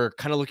that you're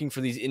kind of looking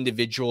for these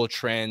individual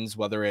trends,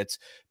 whether it's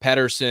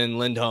Paterson,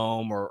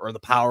 Lindholm, or the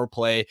power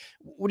play?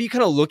 What are you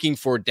kind of looking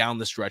for down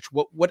the stretch?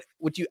 What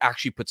do you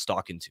actually put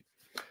stock into?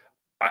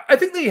 I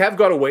think they have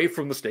got away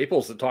from the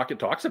staples that Tocchet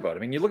talks about. I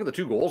mean, you look at the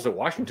 2 goals that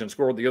Washington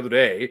scored the other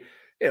day,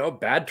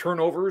 bad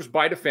turnovers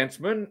by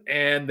defensemen,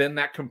 and then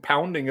that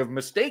compounding of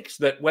mistakes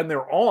that when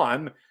they're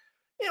on,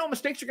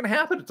 mistakes are going to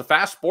happen. It's a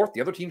fast sport. The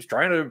other team's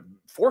trying to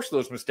force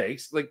those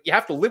mistakes. Like, you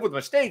have to live with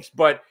mistakes,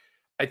 but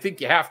I think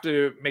you have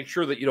to make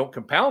sure that you don't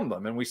compound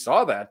them. And we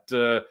saw that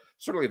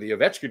certainly the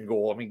Ovechkin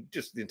goal. I mean,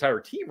 just the entire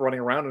team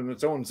running around in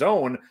its own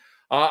zone.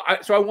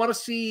 So I want to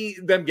see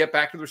them get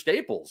back to their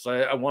staples.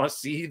 I want to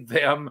see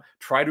them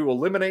try to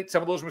eliminate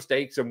some of those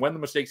mistakes. And when the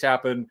mistakes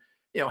happen,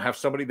 have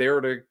somebody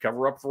there to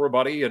cover up for a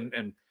buddy.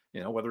 And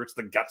whether it's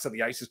the guts of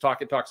the ice, as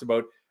Tocchet talks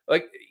about,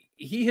 like,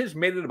 he has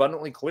made it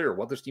abundantly clear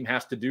what this team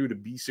has to do to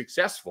be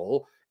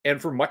successful.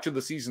 And for much of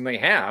the season they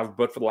have,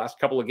 but for the last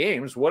couple of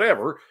games,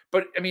 whatever.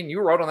 But I mean, you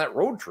were out on that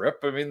road trip.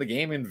 I mean, the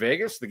game in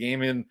Vegas, the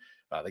game in,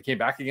 they came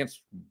back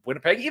against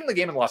Winnipeg, even the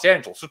game in Los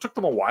Angeles. So it took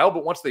them a while,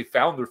 but once they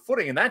found their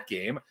footing in that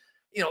game,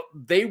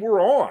 they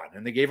were on,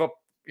 and they gave up,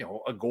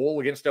 a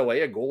goal against LA,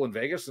 a goal in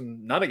Vegas,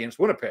 and none against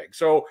Winnipeg.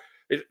 So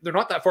they're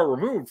not that far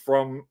removed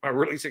from a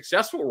really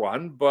successful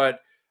run, but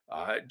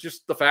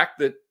just the fact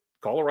that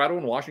Colorado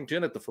and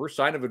Washington, at the first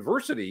sign of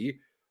adversity,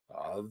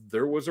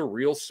 there was a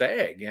real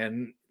sag.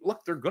 And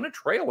look, they're going to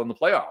trail in the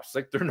playoffs.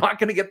 Like, they're not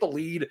going to get the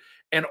lead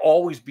and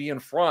always be in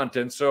front.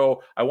 And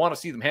so I want to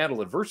see them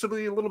handle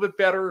adversity a little bit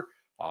better.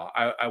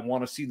 I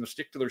want to see them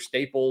stick to their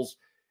staples.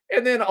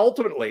 And then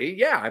ultimately,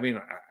 yeah, I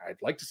mean,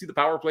 I'd like to see the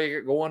power play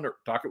get going.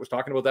 Tocchet was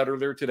talking about that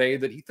earlier today,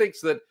 that he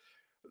thinks that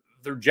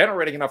they're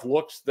generating enough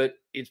looks that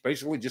it's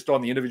basically just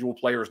on the individual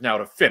players now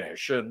to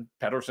finish. And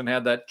Paterson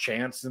had that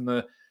chance in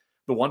the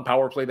one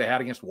power play they had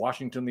against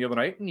Washington the other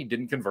night, and he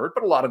didn't convert,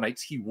 but a lot of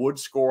nights he would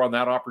score on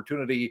that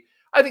opportunity.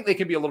 I think they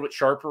can be a little bit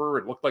sharper.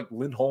 It looked like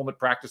Lindholm at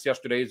practice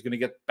yesterday is going to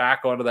get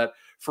back onto that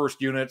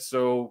first unit.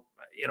 So,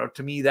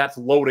 to me, that's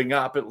loading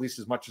up at least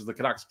as much as the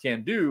Canucks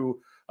can do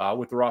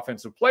with their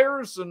offensive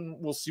players, and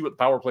we'll see what the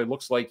power play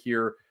looks like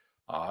here.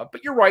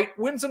 But you're right,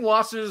 wins and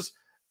losses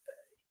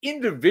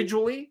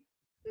individually,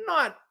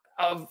 not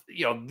of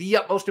the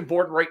utmost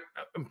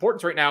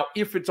importance right now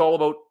if it's all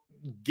about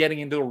getting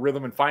into the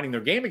rhythm and finding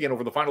their game again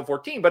over the final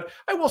 14. But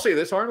I will say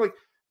this, Arn,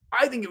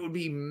 I think it would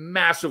be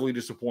massively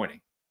disappointing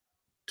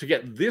to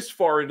get this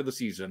far into the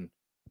season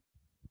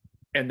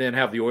and then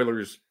have the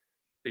Oilers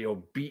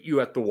beat you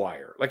at the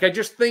wire. Like, I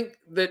just think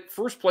that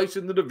first place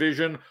in the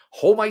division,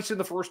 home ice in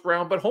the first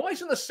round, but home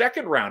ice in the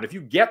second round, if you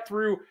get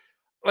through,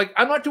 like,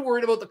 I'm not too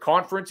worried about the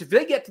conference. If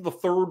they get to the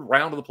third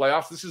round of the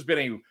playoffs, this has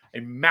been a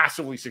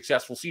massively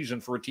successful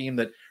season for a team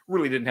that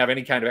really didn't have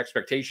any kind of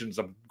expectations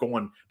of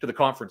going to the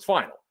conference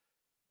final.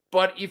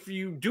 But if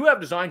you do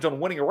have designs on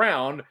winning a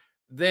round,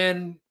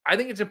 then I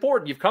think it's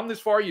important. You've come this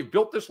far. You've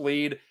built this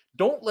lead.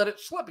 Don't let it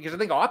slip, because I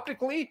think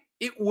optically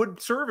it would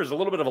serve as a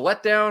little bit of a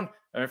letdown.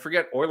 And I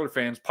forget Oiler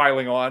fans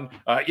piling on.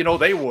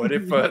 They would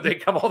if they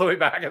come all the way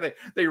back and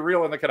they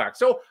reel in the Canucks.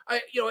 So,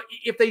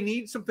 if they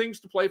need some things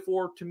to play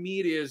for, to me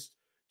it is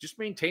just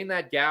maintain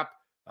that gap.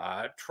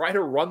 Try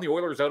to run the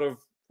Oilers out of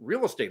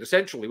real estate,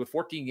 essentially. With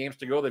 14 games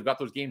to go, they've got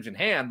those games in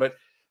hand. But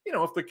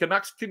if the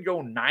Canucks can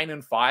go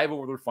 9-5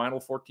 over their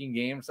final 14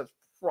 games, that's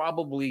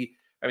probably,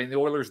 the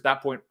Oilers at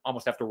that point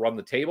almost have to run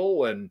the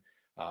table. And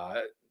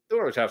the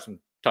Oilers have some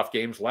tough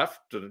games left,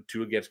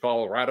 2 against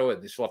Colorado,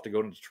 and they still have to go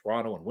into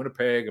Toronto and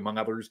Winnipeg, among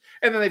others.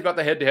 And then they've got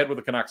the head-to-head with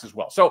the Canucks as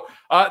well. So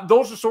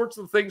those are sorts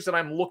of things that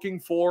I'm looking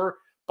for.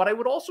 But I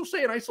would also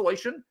say in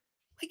isolation,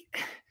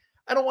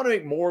 I don't want to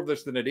make more of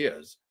this than it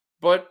is.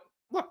 But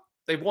look,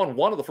 they've won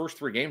 1 of the first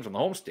 3 games on the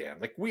homestand.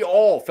 Like, we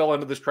all fell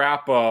into this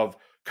trap of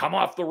come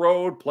off the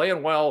road,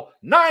 playing well,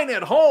 9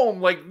 at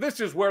home. Like, this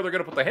is where they're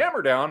going to put the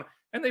hammer down.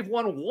 And they've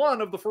won 1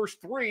 of the first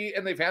 3,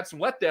 and they've had some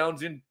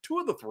letdowns in 2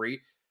 of the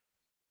 3.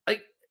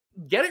 Like,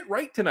 get it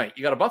right tonight.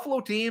 You got a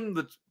Buffalo team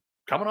that's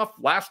coming off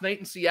last night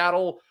in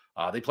Seattle.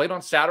 They played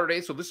on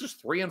Saturday, so this is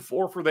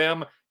 3-4 for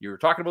them. You're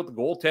talking about the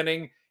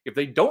goaltending. If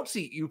they don't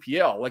see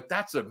UPL, like,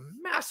 that's a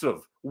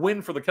massive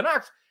win for the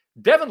Canucks.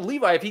 Devin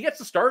Levi, if he gets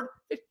the start,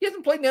 he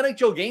hasn't played an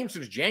NHL game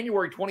since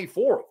January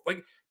 24th.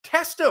 Like,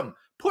 test him.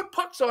 Put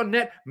pucks on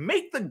net.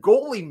 Make the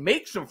goalie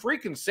make some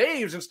freaking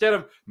saves instead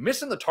of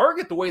missing the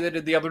target the way they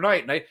did the other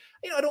night. And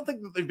I don't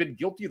think that they've been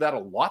guilty of that a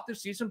lot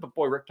this season, but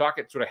boy, Rick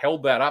Tocchet sort of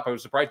held that up. I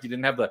was surprised he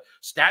didn't have the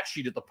stat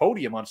sheet at the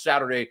podium on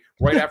Saturday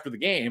right after the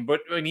game.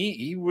 But I mean,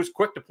 he was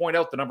quick to point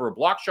out the number of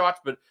block shots,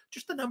 but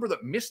just the number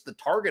that missed the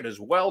target as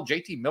well.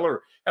 JT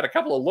Miller had a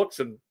couple of looks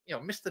and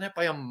missed the net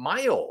by a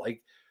mile.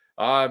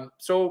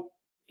 So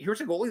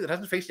here's a goalie that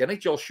hasn't faced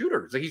NHL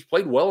shooters. Like, he's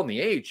played well in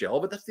the AHL,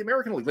 but that's the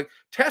American League. Like,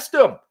 test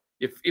him.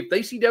 If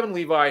they see Devin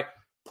Levi,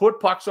 put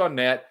pucks on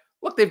net.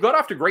 Look, they've got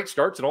off to great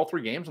starts in all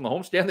 3 games. On the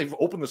homestand, they've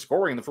opened the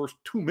scoring in the first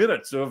 2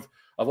 minutes of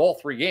all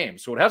 3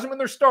 games. So it hasn't been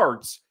their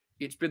starts.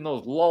 It's been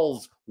those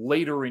lulls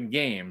later in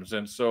games.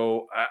 And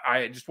so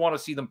I just want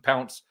to see them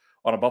pounce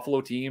on a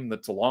Buffalo team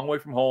that's a long way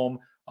from home,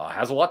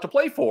 has a lot to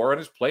play for, and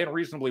is playing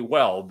reasonably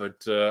well.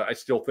 But I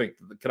still think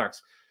that the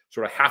Canucks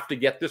sort of have to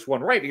get this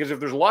one right, because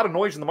if there's a lot of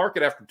noise in the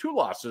market after 2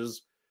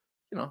 losses,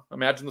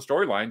 imagine the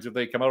storylines if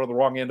they come out on the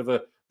wrong end of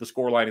the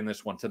scoreline in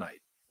this one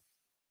tonight.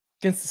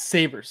 Against the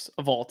Sabres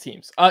of all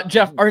teams.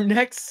 Jeff, our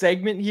next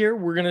segment here,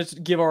 we're going to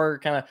give our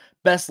kind of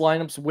best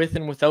lineups with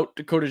and without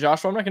Dakota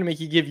Joshua. I'm not going to make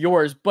you give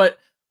yours, but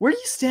where do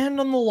you stand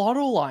on the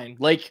Lotto line?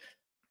 Like,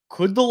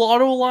 could the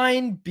Lotto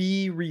line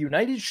be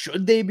reunited?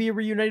 Should they be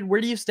reunited?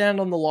 Where do you stand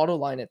on the Lotto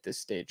line at this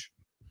stage?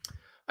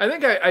 I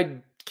think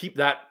I'd keep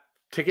that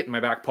ticket in my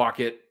back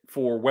pocket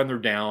for when they're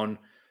down,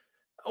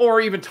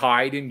 or even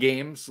tied in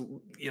games,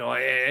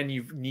 and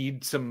you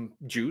need some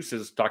juice,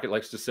 as Tocchet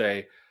likes to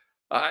say.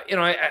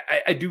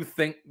 I do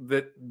think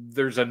that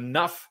there's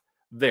enough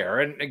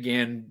there. And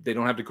again, they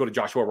don't have Dakota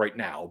Joshua right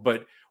now,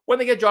 but when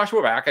they get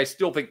Joshua back, I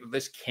still think that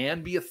this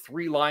can be a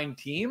 3-line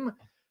team.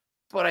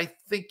 But I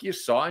think you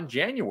saw in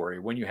January,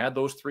 when you had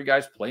those 3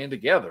 guys playing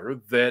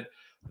together, that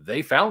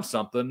they found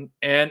something.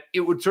 And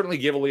it would certainly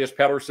give Elias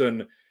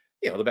Pettersson,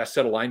 the best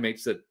set of line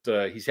mates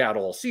that he's had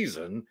all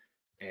season.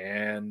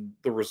 And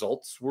the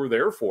results were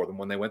there for them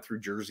when they went through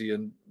Jersey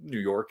and New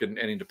York and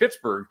into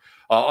Pittsburgh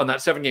on that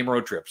 7-game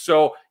road trip.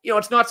 So,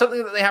 it's not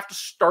something that they have to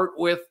start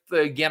with.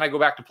 Again, I go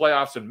back to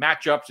playoffs and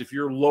matchups. If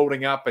you're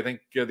loading up, I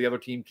think the other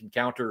team can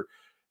counter,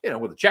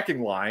 with a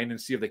checking line and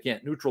see if they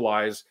can't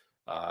neutralize.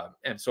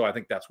 And so I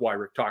think that's why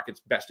Rick Tocchet's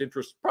best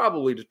interest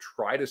probably to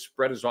try to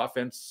spread his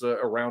offense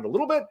around a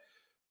little bit.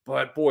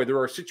 But boy, there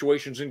are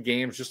situations in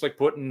games, just like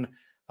putting,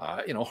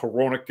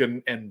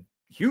 Hronek and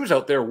Hughes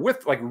out there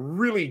with, like,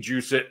 really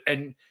juice it,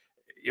 and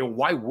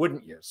why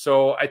wouldn't you?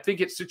 So I think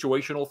it's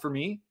situational for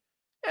me,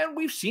 and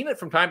we've seen it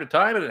from time to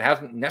time, and it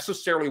hasn't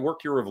necessarily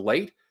worked here of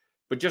late.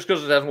 But just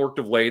because it hasn't worked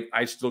of late,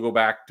 I still go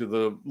back to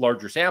the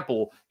larger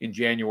sample in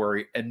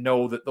January and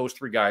know that those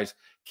 3 guys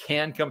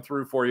can come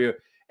through for you.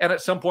 And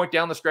at some point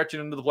down the stretch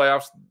and into the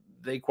playoffs,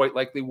 they quite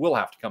likely will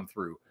have to come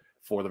through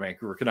for the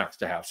Vancouver Canucks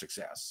to have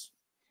success.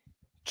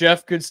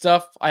 Jeff, good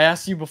stuff. I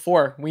asked you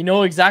before. We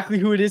know exactly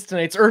who it is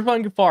tonight. It's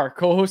Irfan Gaffar,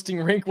 co-hosting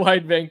Rink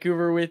Wide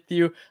Vancouver with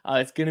you.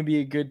 It's going to be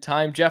a good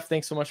time. Jeff,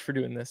 thanks so much for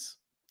doing this.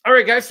 All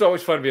right, guys. It's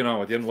always fun being on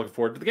with you. I'm looking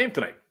forward to the game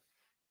tonight.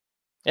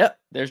 Yeah,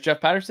 there's Jeff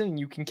Paterson, and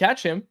you can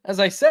catch him, as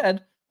I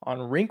said,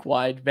 on Rink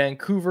Wide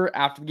Vancouver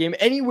after the game,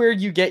 anywhere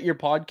you get your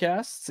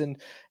podcasts.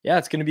 And yeah,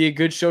 it's going to be a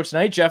good show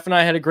tonight. Jeff and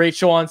I had a great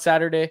show on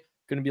Saturday.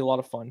 Going to be a lot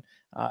of fun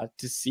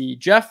to see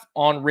Jeff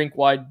on Rink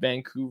Wide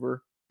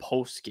Vancouver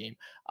post game.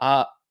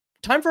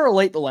 Time for our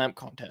Light the Lamp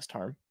contest,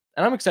 Harm.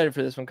 And I'm excited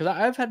for this one because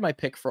I've had my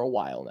pick for a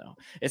while now.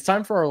 It's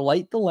time for our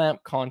Light the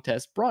Lamp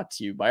contest, brought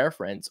to you by our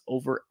friends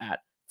over at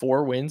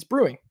 4 Winds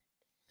Brewing.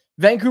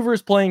 Vancouver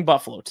is playing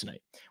Buffalo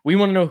tonight. We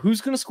want to know who's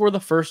going to score the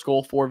first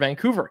goal for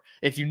Vancouver.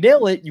 If you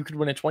nail it, you could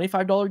win a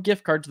 $25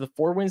 gift card to the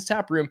 4 Winds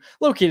Tap Room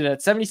located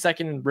at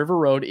 72nd and River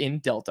Road in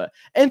Delta.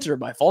 Enter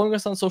by following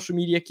us on social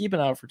media, keep an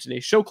eye out for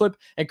today's show clip,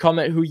 and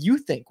comment who you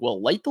think will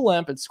light the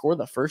lamp and score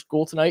the first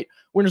goal tonight.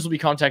 Winners will be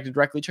contacted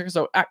directly. Check us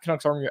out at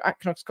Canucks Army or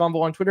at Canucks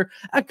Convo on Twitter,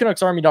 at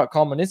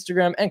CanucksArmy.com on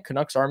Instagram, and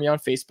Canucks Army on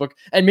Facebook.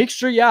 And make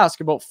sure you ask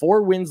about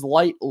 4 Winds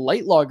Light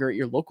Lager at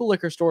your local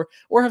liquor store,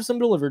 or have some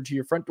delivered to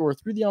your front door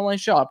through the online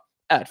shop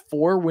at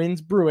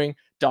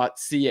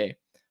 4windsbrewing.ca.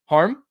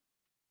 Harm,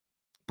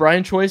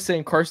 Brian Choi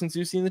saying Carson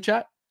Soucy in the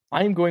chat.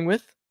 I am going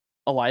with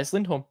Elias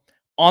Lindholm.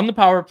 On the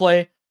power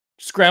play,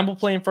 scramble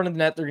play in front of the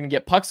net. They're going to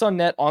get pucks on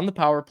net on the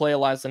power play.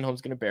 Elias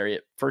Lindholm's going to bury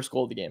it. First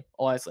goal of the game.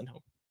 Elias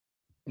Lindholm.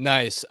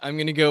 Nice. I'm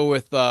going to go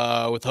with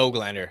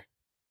Höglander.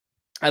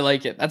 I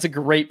like it. That's a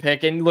great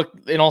pick. And look,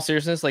 in all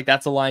seriousness, like,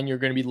 that's a line you're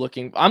going to be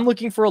looking. I'm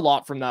looking for a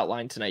lot from that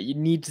line tonight. You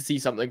need to see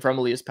something from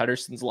Elias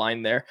Pettersson's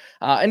line there.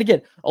 And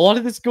again, a lot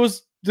of this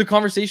goes, the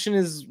conversation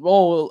is,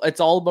 oh, it's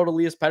all about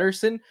Elias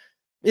Pettersson.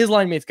 His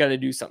line mates got to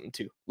do something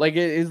too. Like,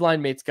 his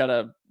line mates got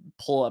to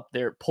pull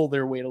their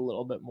weight a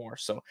little bit more.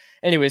 So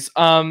anyways,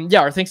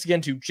 yeah, our thanks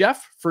again to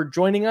Jeff for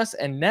joining us.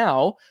 And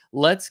now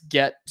let's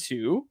get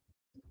to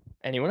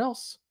anyone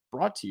else,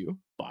 brought to you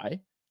by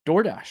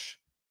DoorDash.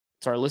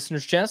 It's our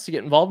listeners' chance to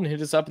get involved and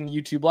hit us up in the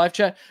YouTube live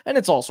chat. And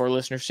it's also our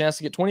listeners' chance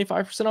to get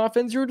 25% off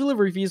and 0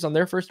 delivery fees on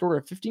their first order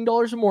of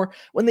 $15 or more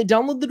when they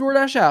download the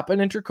DoorDash app and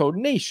enter code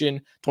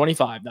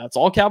NATION25. That's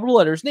all capital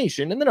letters,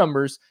 NATION, and the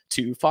numbers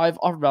 25.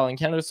 Offer valid in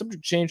Canada,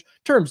 subject to change.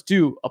 Terms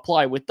do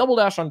apply. With Double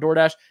Dash on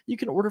DoorDash, you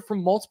can order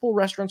from multiple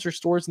restaurants or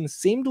stores in the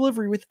same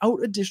delivery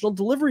without additional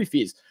delivery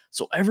fees.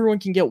 So everyone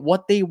can get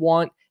what they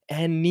want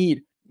and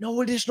need.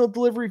 No additional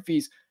delivery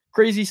fees.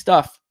 Crazy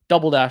stuff.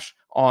 Double Dash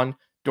on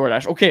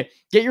DoorDash. Okay,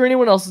 get your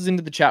anyone else's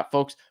into the chat,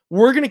 folks.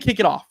 We're going to kick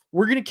it off.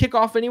 We're going to kick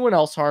off anyone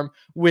else, Harm,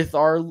 with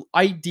our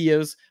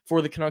ideas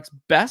for the Canucks'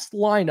 best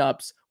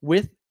lineups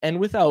with and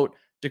without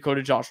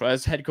Dakota Joshua.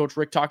 As head coach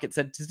Rick Tocchet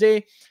said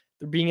today,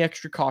 they're being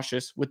extra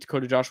cautious with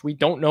Dakota Joshua. We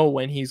don't know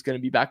when he's going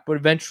to be back, but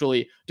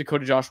eventually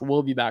Dakota Joshua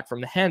will be back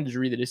from the hand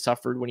injury that he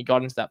suffered when he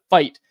got into that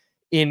fight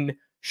in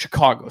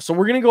Chicago. So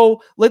we're going to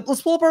go,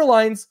 let's pull up our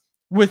lines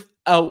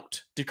without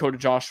Dakota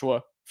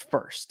Joshua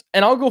first.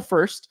 And I'll go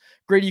first.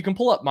 Grady, you can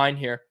pull up mine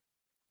here.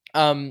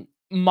 My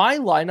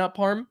lineup,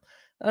 Harm,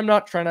 I'm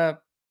not trying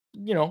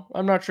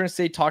to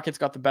say Tocchet's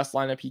got the best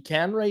lineup he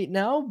can right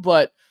now,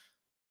 but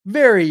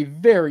very,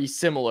 very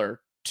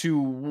similar to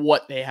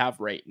what they have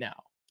right now.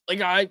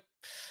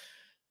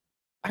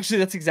 Actually,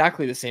 that's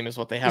exactly the same as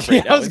what they have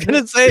right now. I was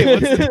going to say,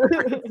 what's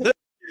the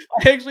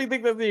I actually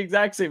think that's the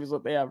exact same as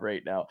what they have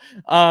right now.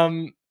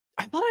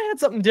 I thought I had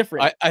something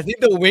different. I think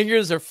the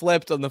wingers are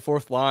flipped on the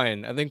fourth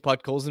line. I think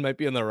Podkolzin might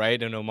be on the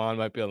right and Oman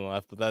might be on the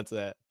left, but that's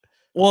it.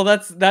 Well,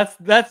 that's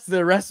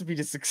the recipe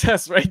to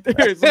success right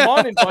there. It's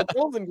Oman and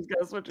Podkolzin just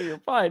gotta switch and you're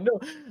fine. No,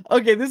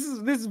 okay, this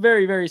is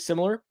very, very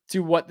similar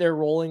to what they're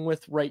rolling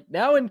with right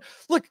now. And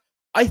look,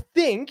 I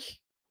think,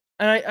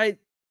 and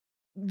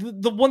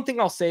the one thing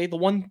I'll say, the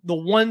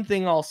one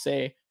thing I'll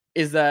say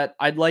is that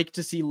I'd like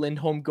to see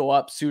Lindholm go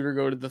up, Suter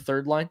go to the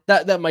third line.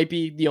 That might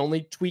be the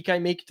only tweak I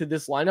make to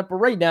this lineup. But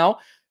right now,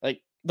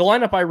 the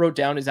lineup I wrote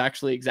down is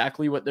actually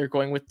exactly what they're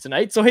going with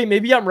tonight. So, hey,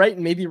 maybe I'm right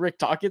and maybe Rick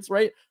Tocchet's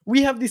right.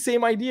 We have the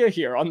same idea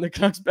here on the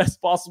Canucks'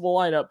 best possible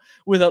lineup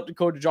without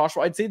Dakota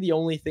Joshua. I'd say the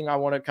only thing I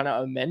want to kind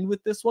of amend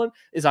with this one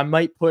is I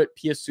might put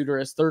P.S. Suter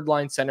as third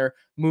line center,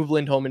 move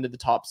Lindholm into the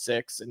top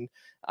six, and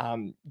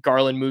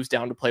Garland moves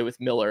down to play with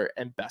Miller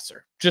and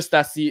Besser.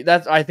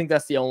 I think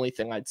that's the only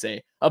thing I'd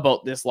say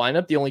about this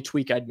lineup. The only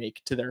tweak I'd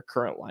make to their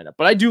current lineup.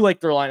 But I do like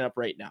their lineup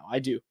right now. I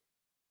do.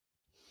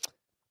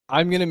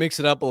 I'm going to mix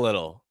it up a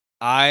little.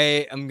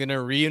 I am going to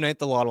reunite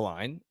the Lotto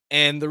line.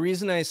 And the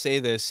reason I say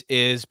this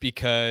is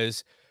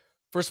because,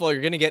 first of all,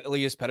 you're going to get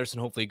Elias Pettersson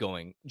hopefully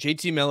going.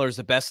 JT Miller is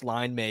the best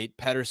line mate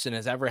Pettersson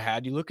has ever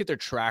had. You look at their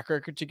track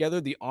record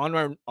together, the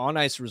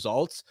on-ice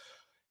results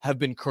have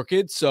been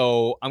crooked.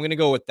 So I'm going to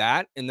go with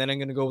that. And then I'm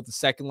going to go with the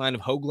second line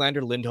of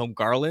Höglander, Lindholm,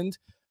 Garland,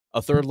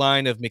 a third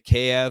line of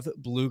Mikheyev,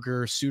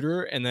 Bluger,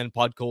 Suter, and then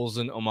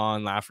Podkolzin,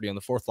 Oman, Lafferty on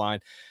the fourth line.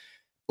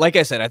 Like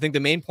I said, I think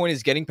the main point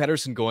is getting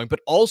Pettersson going,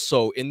 but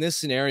also in this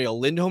scenario,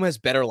 Lindholm has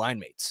better line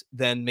mates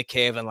than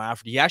Mikheyev and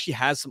Lafferty. He actually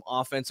has some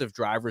offensive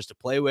drivers to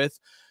play with.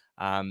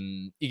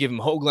 You give him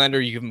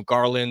Höglander, you give him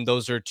Garland.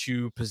 Those are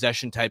two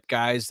possession type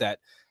guys that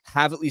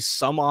have at least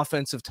some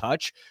offensive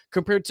touch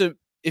compared to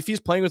if he's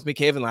playing with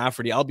Mikheyev and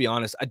Lafferty. I'll be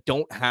honest, I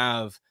don't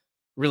have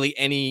really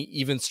any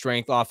even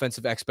strength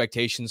offensive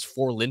expectations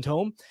for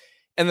Lindholm.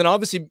 And then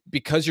obviously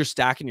because you're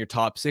stacking your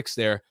top six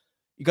there,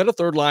 you got a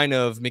third line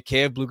of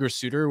Mikheyev, Bluger,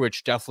 Suter,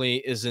 which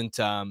definitely isn't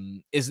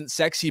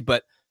sexy,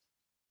 but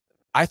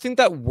I think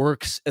that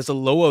works as a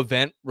low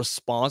event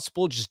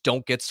responsible. Just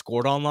don't get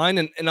scored online.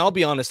 And I'll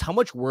be honest, how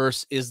much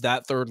worse is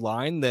that third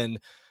line than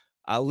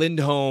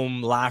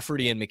Lindholm,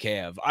 Lafferty, and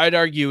Mikheyev? I'd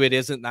argue it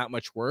isn't that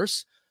much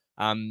worse.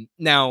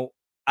 Now,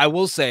 I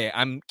will say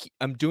I'm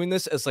doing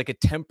this as like a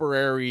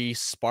temporary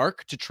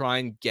spark to try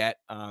and get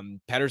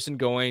Pettersson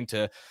going,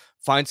 to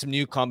find some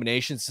new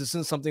combinations. This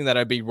isn't something that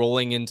I'd be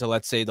rolling into,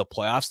 let's say, the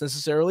playoffs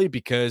necessarily,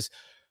 because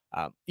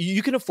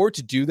you can afford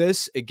to do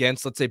this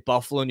against, let's say,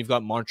 Buffalo, and you've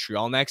got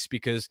Montreal next,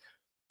 because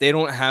they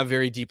don't have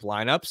very deep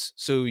lineups.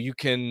 So you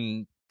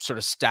can sort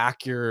of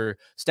stack your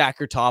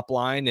top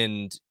line,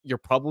 and you're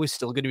probably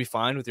still going to be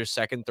fine with your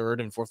second, third,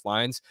 and fourth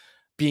lines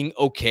being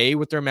okay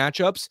with their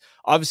matchups.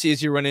 Obviously,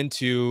 as you run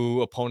into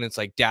opponents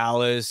like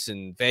Dallas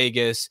and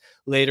Vegas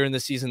later in the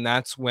season,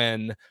 that's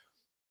when,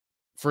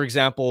 for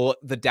example,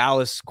 the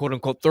Dallas quote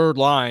unquote third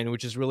line,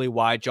 which is really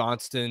why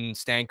Johnston,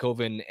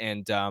 Stankoven,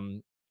 and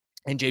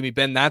Jamie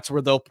Benn, that's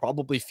where they'll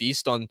probably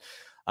feast on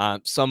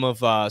some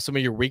of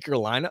your weaker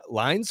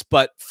lines.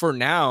 But for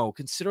now,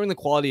 considering the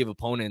quality of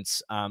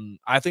opponents,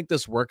 I think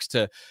this works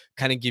to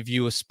kind of give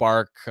you a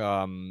spark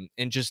and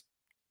just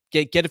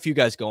get a few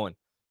guys going.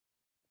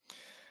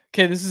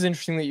 Okay, this is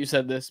interesting that you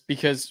said this,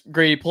 because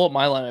Grady, pull up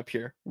my lineup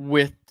here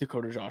with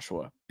Dakota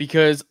Joshua,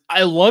 because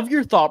I love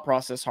your thought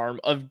process,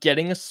 Harm, of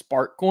getting a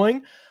spark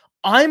going.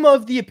 I'm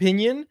of the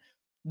opinion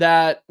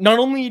that not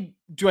only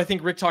do I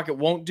think Rick Tocchet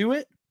won't do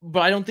it, but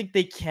I don't think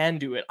they can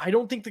do it. I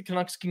don't think the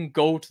Canucks can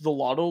go to the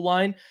Lotto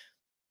line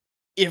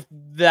if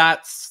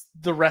that's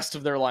the rest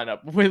of their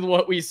lineup with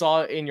what we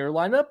saw in your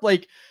lineup.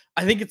 Like,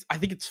 I think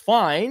it's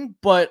fine,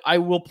 but I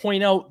will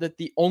point out that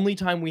the only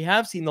time we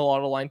have seen the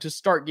lotto line to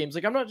start games,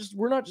 like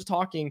we're not just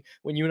talking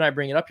when you and I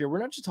bring it up here, we're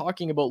not just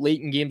talking about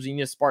late in games you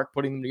need a spark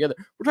putting them together.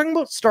 We're talking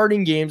about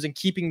starting games and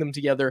keeping them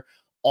together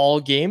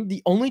all game.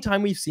 The only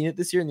time we've seen it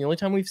this year and the only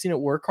time we've seen it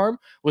work, Harm,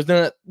 was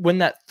when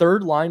that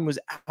third line was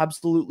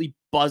absolutely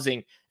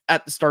buzzing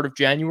at the start of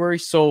January.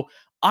 So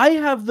I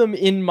have them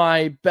in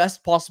my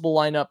best possible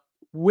lineup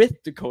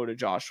with Dakota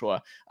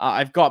Joshua.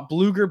 I've got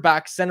Bluger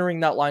back centering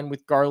that line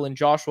with Garland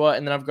Joshua,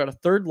 and then I've got a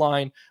third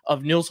line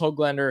of Nils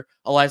Höglander,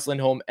 Elias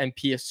Lindholm, and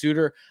Pia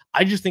Suter.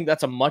 I just think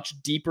that's a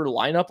much deeper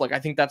lineup. Like, I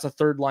think that's a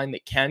third line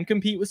that can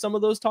compete with some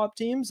of those top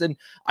teams, and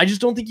I just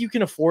don't think you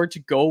can afford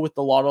to go with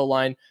the lotto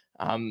line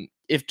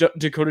if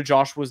Dakota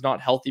Joshua was not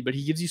healthy, but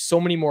he gives you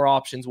so many more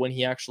options when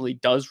he actually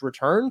does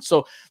return.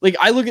 So, like,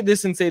 I look at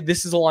this and say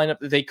this is a lineup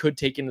that they could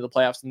take into the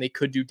playoffs and they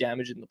could do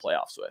damage in the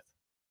playoffs with.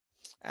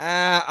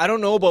 I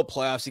don't know about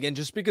playoffs again,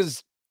 just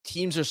because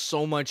teams are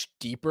so much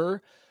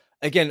deeper.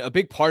 Again, a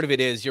big part of it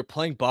is you're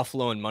playing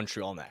Buffalo and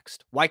Montreal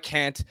next. Why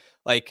can't,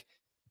 like,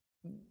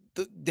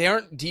 they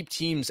aren't deep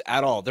teams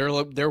at all.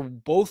 They're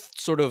both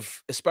sort of,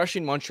 especially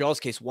in Montreal's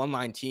case,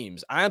 one-line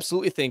teams. I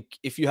absolutely think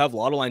if you have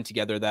lotto line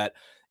together, that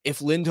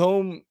if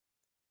Lindholm,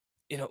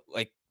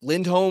 like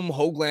Lindholm,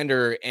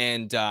 Höglander,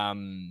 and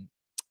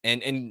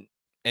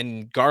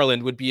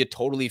Garland would be a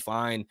totally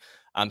fine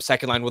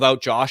second line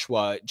without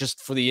Joshua,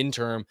 just for the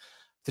interim,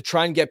 to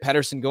try and get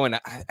Paterson going.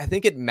 I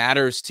think it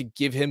matters to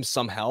give him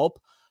some help,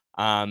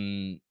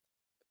 even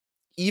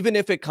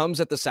if it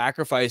comes at the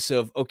sacrifice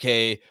of,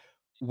 okay,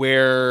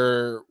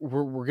 where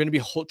we're going to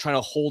be trying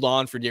to hold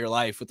on for dear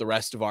life with the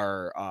rest of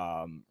our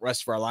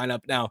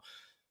lineup. Now,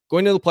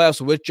 going to the playoffs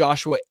with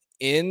Joshua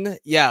in,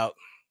 yeah,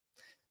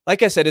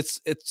 like I said,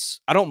 it's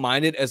I don't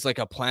mind it as like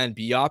a plan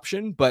B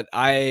option, but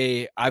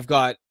I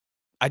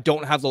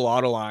don't have the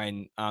lotto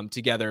line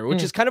together,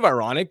 which is kind of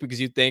ironic because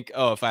you'd think,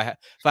 oh, if I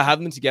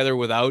have them together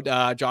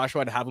without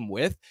Joshua, I'd have them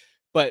with.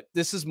 But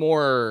this is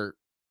more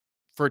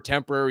for a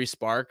temporary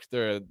spark.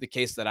 The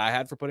case that I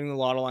had for putting the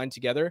lotto line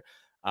together.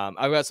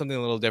 I've got something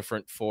a little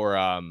different for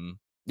I've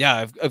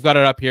got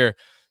it up here.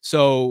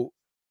 So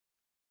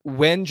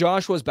when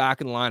Joshua's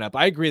back in the lineup,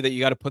 I agree that you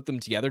got to put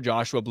them together,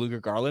 Joshua,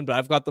 Bluger, Garland, but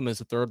I've got them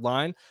as a third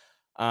line.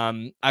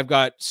 I've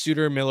got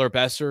Suter, Miller,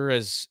 Besser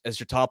as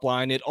your top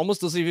line. It almost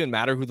doesn't even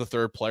matter who the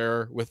third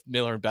player with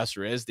Miller and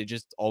Besser is. They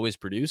just always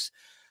produce.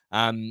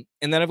 And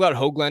then I've got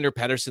Höglander,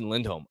 Paterson,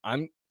 Lindholm.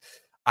 I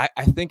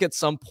think at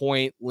some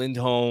point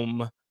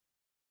Lindholm,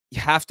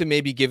 you have to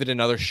maybe give it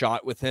another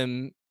shot with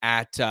him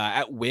at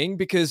wing,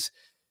 because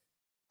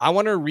I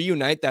want to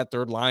reunite that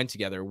third line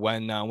together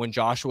when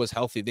Joshua was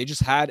healthy. They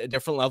just had a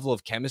different level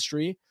of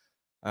chemistry.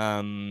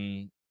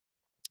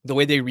 The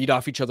way they read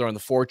off each other on the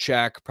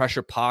forecheck,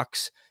 pressure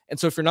pucks. And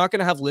so if you're not going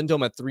to have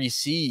Lindholm at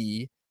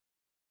 3C,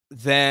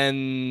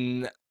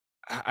 then,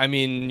 I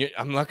mean,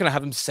 I'm not going to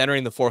have him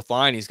centering the fourth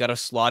line. He's got to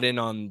slot in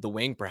on the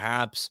wing,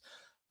 perhaps.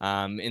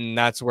 And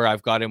that's where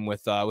I've got him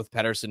with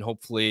Paterson.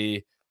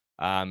 Hopefully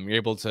you're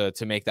able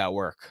to make that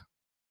work.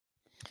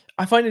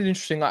 I find it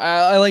interesting.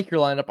 I like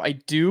your lineup. I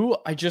do.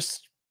 I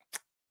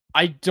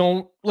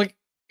don't like.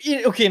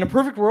 Okay, in a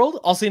perfect world,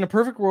 I'll say in a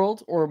perfect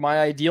world, or my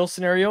ideal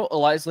scenario,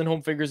 Elias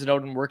Lindholm figures it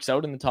out and works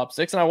out in the top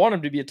six, and I want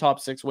him to be a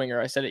top six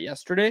winger. I said it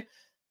yesterday.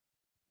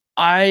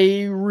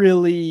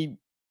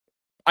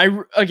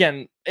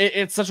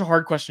 It's such a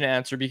hard question to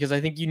answer because I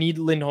think you need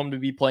Lindholm to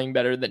be playing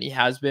better than he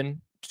has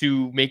been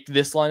to make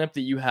this lineup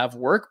that you have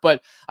work,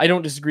 but I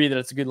don't disagree that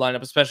it's a good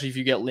lineup, especially if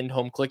you get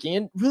Lindholm clicking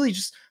and really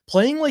just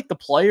playing like the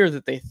player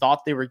that they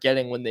thought they were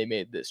getting when they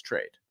made this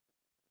trade.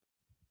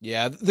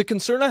 Yeah, the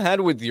concern I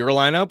had with your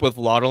lineup with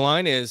lotto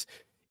line is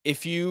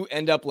if you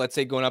end up, let's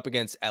say, going up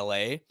against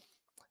LA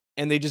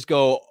and they just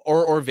go,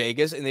 or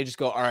Vegas, and they just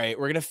go, all right,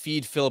 we're going to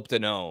feed Philip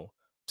Deneau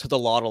to the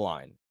lotto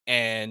line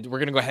and we're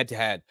going to go head to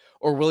head.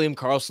 Or William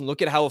Karlsson,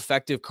 look at how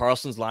effective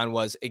Karlsson's line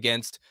was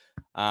against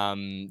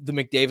the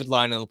McDavid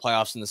line in the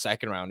playoffs in the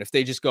second round. If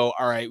they just go,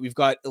 all right, we've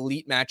got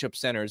elite matchup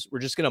centers, we're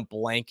just going to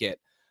blanket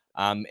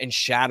and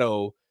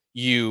shadow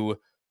you.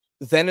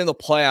 Then in the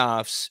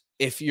playoffs,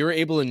 if you're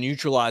able to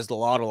neutralize the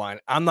lotto line,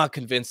 I'm not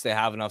convinced they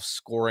have enough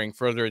scoring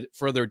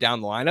further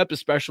down the lineup,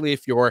 especially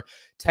if you're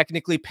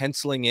technically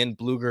penciling in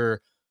Bluger,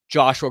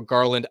 Joshua,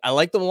 Garland. I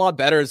like them a lot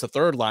better as a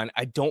third line.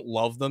 I don't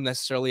love them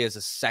necessarily as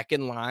a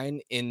second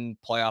line in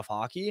playoff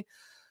hockey.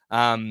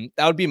 That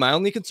would be my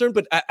only concern.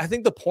 But I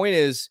think the point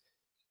is,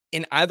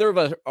 in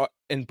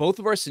both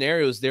of our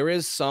scenarios, there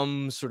is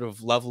some sort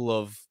of level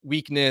of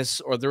weakness,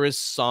 or there is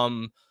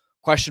some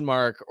question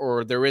mark,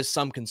 or there is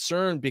some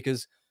concern,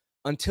 because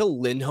until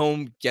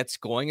Lindholm gets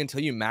going,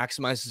 until you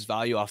maximize his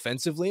value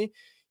offensively,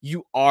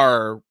 you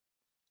are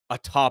a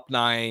top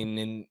 9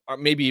 and or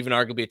maybe even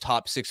arguably a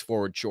top 6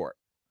 forward short.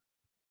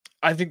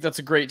 I think that's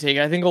a great take.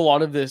 I think a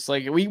lot of this,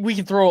 like we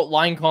can throw out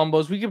line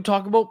combos. We can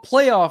talk about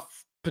playoff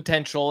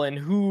potential and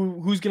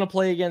who's going to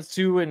play against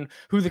who and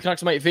who the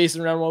Canucks might face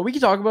in round one. We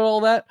can talk about all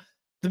that.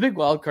 The big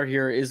wild card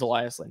here is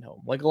Elias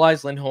Lindholm. Like,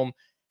 Elias Lindholm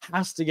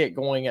has to get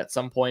going at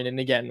some point. And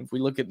again, if we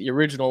look at the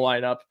original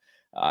lineup,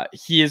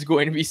 he is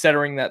going to be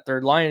centering that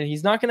third line, and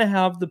he's not going to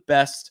have the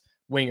best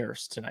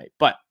wingers tonight,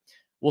 but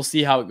we'll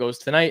see how it goes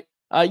tonight.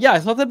 Yeah, I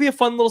thought that'd be a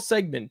fun little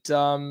segment.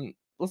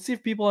 Let's see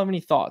if people have any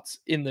thoughts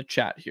in the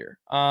chat here.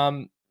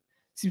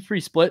 Seems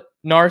pretty split.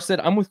 Nar said,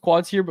 I'm with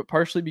Quads here, but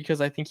partially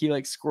because I think he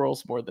likes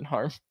squirrels more than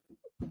Harm.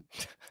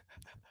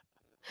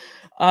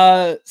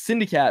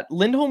 Syndicat,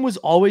 Lindholm was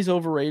always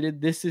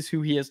overrated. This is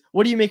who he is.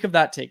 What do you make of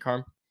that take,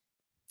 Harm?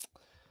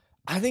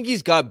 I think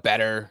he's got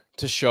better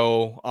to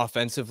show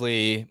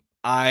offensively.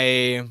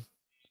 I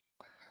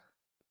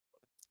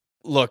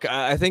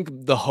think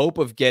the hope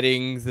of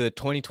getting the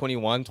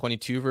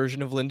 2021-22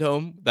 version of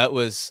Lindholm that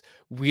was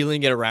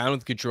wheeling it around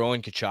with Gaudreau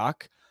and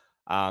Kachuk.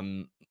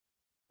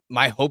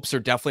 My hopes are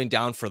definitely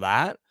down for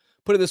that.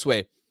 Put it this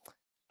way.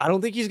 I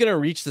don't think he's going to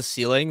reach the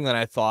ceiling that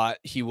I thought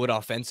he would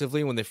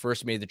offensively when they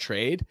first made the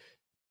trade,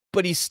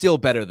 but he's still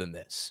better than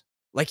this.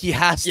 Like, he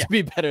has to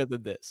be better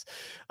than this.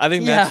 I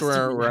think that's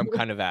where I'm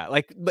kind of at.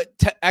 Like, but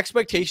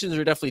expectations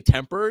are definitely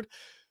tempered,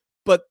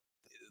 but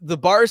the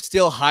bar is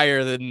still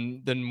higher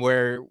than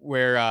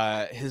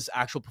where his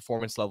actual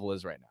performance level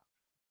is right now.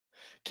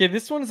 Okay,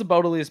 this one is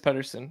about Elias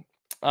Pettersson.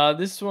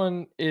 This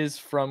one is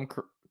from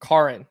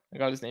Karin. I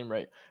got his name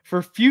right.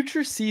 For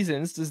future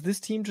seasons, does this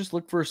team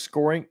look for a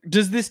scoring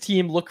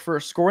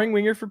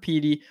winger for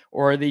Petey,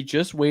 or are they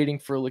just waiting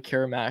for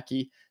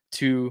Lekaramaki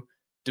to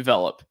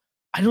develop?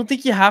 I don't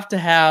think you have to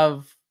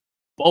have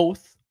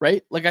both,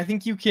 right? Like, I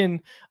think you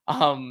can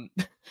I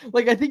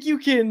think you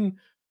can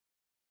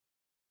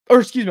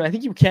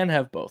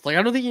have both. Like,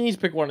 I don't think you need to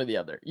pick one or the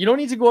other. You don't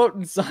need to go out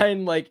and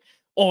sign like,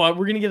 oh,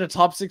 we're going to get a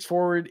top 6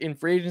 forward in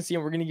free agency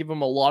and we're going to give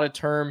him a lot of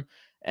term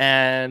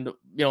and,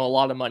 a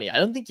lot of money. I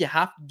don't think you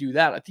have to do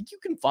that. I think you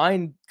can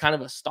find kind of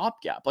a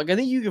stopgap. Like, I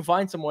think you can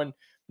find someone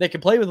that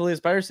can play with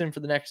Elias Pettersson for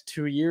the next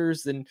 2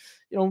 years. And,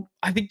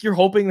 I think you're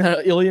hoping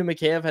that Ilya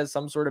Mikheyev has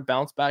some sort of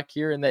bounce back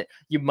here and that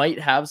you might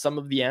have some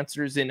of the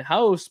answers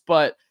in-house,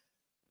 but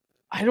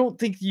I don't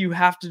think you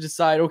have to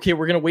decide, okay,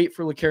 we're going to wait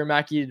for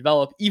Lekaramaki to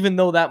develop, even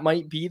though that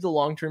might be the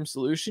long-term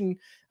solution.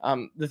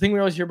 The thing we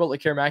always hear about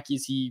Lekaramaki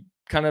is he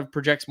kind of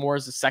projects more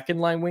as a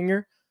second-line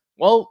winger.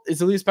 Well,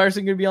 is Elias Pettersson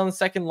going to be on the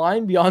second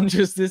line beyond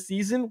just this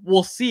season?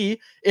 We'll see.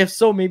 If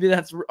so, maybe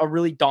that's a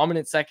really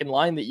dominant second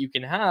line that you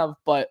can have.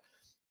 But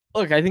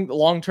look, I think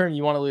long-term,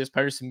 you want Elias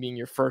Pettersson being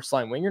your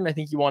first-line winger, and I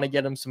think you want to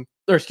get him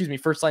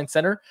first-line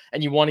center,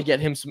 and you want to get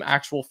him some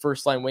actual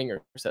first-line wingers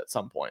at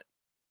some point.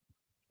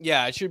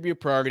 Yeah, it should be a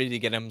priority to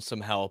get him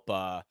some help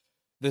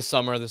this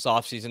summer, this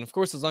offseason. Of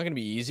course, it's not going to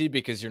be easy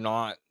because you're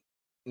not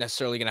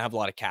necessarily going to have a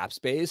lot of cap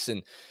space,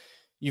 and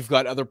you've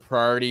got other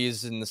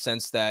priorities in the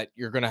sense that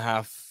you're going to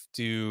have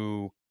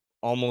to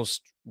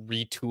almost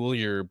retool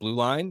your blue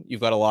line.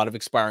 You've got a lot of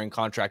expiring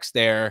contracts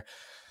there.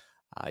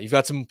 You've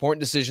got some important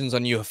decisions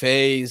on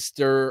UFAs.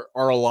 There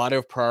are a lot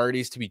of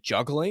priorities to be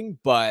juggling,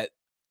 but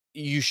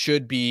you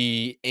should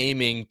be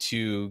aiming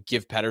to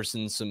give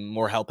Pettersson some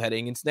more help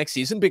heading into next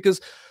season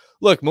because,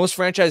 look, most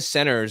franchise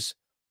centers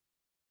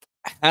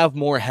have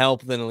more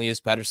help than Elias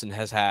Pettersson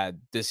has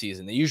had this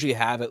season. They usually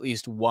have at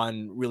least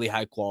one really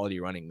high-quality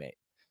running mate.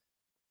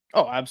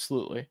 Oh,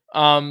 absolutely.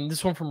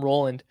 This one from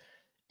Roland.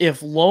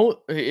 If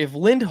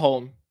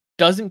Lindholm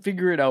doesn't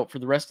figure it out for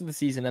the rest of the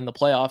season and the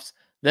playoffs,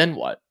 then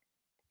what?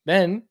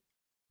 Then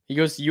he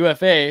goes to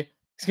UFA.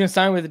 He's going to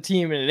sign with a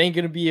team, and it ain't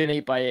going to be an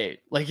 8x8.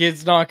 Like,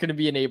 it's not going to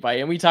be an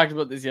 8x8. And we talked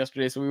about this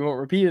yesterday, so we won't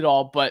repeat it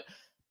all. But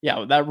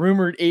yeah, that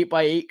rumored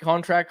 8x8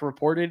 contract,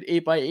 reported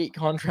 8x8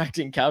 contract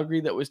in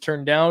Calgary that was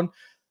turned down,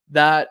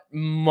 that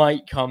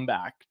might come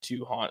back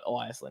to haunt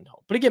Elias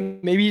Lindholm. But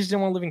again, maybe he just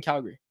didn't want to live in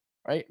Calgary,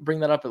 right? Bring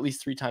that up at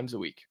least 3 times a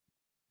week.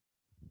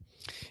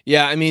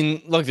 Yeah, I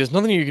mean, look, there's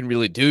nothing you can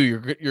really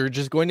do. You're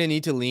just going to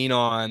need to lean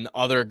on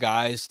other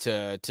guys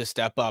to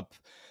step up.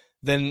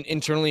 Then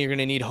internally, you're going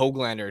to need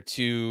Höglander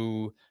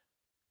to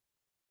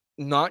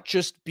not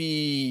just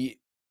be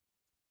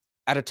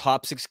at a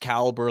top 6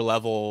 caliber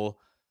level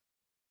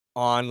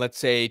on, let's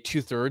say,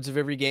 2/3 of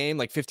every game,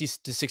 like 50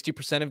 to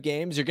 60% of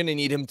games. You're going to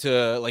need him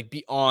to like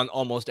be on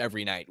almost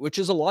every night, which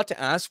is a lot to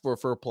ask for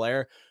a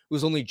player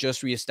who's only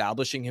just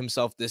reestablishing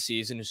himself this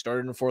season, who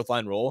started in a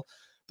 4th-line role.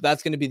 But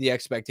that's going to be the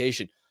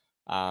expectation.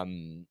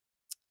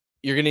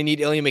 You're going to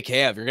need Ilya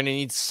Mikheyev. You're going to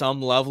need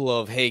some level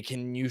of, hey,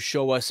 can you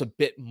show us a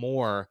bit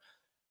more?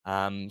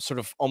 Sort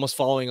of almost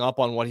following up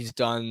on what he's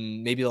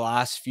done maybe the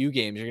last few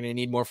games. You're going to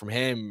need more from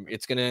him.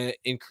 It's going to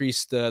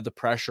increase the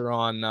pressure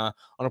on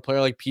a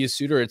player like Pius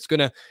Suter. It's going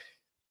to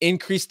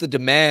increase the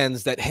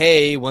demands that,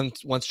 hey,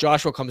 once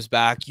Joshua comes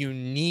back, you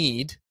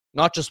need,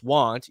 not just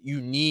want, you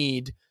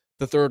need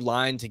the third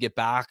line to get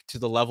back to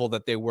the level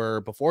that they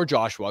were before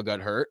Joshua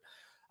got hurt,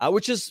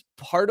 which is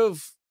part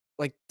of,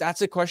 like,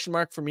 that's a question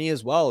mark for me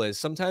as well, is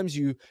sometimes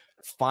you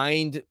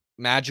find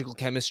magical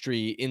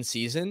chemistry in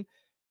season,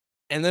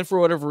 and then for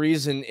whatever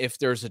reason, if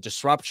there's a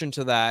disruption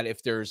to that,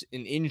 if there's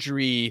an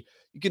injury,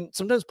 you can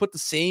sometimes put the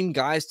same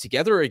guys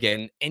together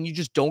again, and you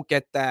just don't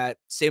get that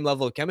same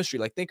level of chemistry.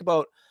 Like, think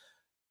about,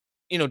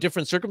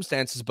 different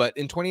circumstances, but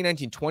in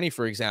 2019-20,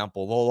 for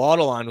example, the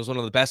Lotto line was one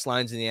of the best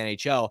lines in the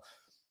NHL.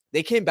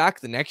 They came back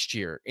the next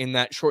year in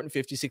that shortened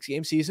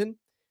 56-game season,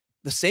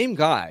 the same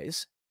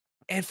guys,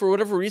 and for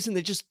whatever reason,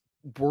 they just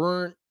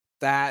weren't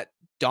that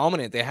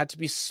dominant. They had to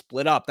be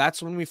split up.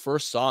 That's when we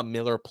first saw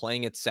Miller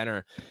playing at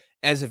center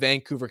as a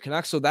Vancouver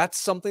Canucks. So that's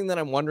something that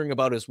I'm wondering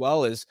about as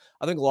well. Is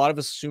I think a lot of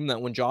us assume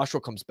that when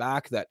Joshua comes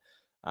back, that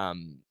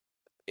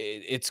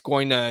it's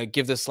going to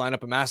give this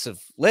lineup a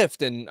massive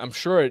lift, and I'm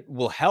sure it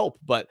will help,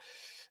 but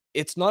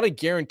it's not a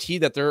guarantee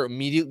that they're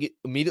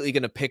immediately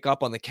going to pick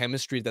up on the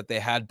chemistry that they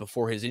had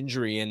before his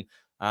injury.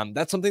 And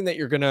that's something that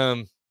you're going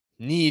to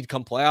need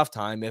come playoff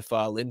time if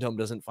Lindholm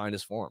doesn't find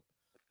his form.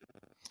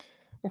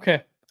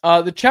 Okay.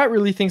 The chat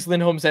really thinks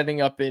Lindholm's ending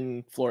up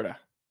in Florida.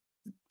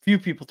 Few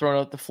people throwing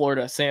out the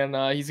Florida, saying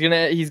he's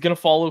gonna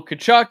follow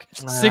Tkachuk.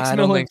 $6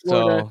 million in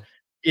Florida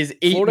is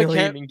 $8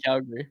 million in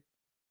Calgary.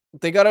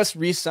 They got us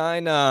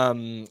re-sign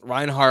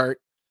Reinhart.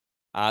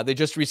 They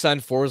just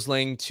re-signed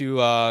Forsling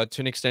to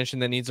an extension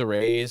that needs a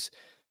raise.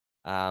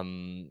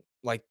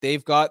 Like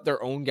they've got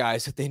their own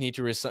guys that they need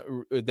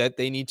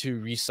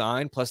to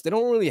re-sign. Plus, they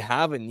don't really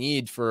have a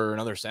need for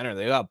another center.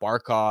 They got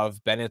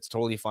Barkov. Bennett's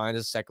totally fine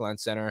as a second line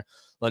center.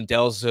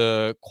 Lundell's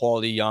a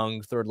quality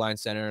young third line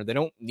center. They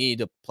don't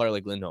need a player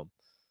like Lindholm.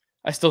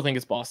 I still think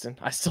it's Boston.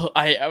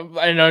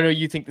 I know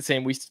you think the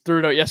same. We threw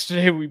it out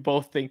yesterday. We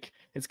both think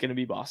it's going to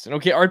be Boston.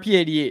 Okay,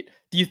 RP88.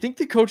 Do you think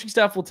the coaching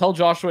staff will tell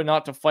Joshua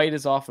not to fight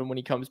as often when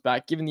he comes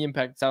back, given the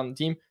impact it's on the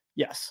team?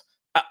 Yes.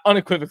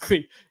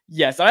 Unequivocally,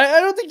 yes.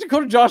 I don't think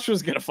Dakota Joshua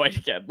is going to fight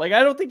again. Like,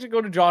 I don't think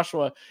Dakota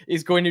Joshua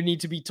is going to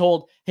need to be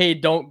told, hey,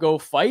 don't go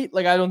fight.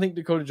 Like, I don't think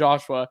Dakota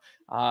Joshua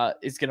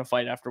is going to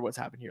fight after what's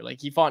happened here. Like,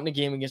 he fought in a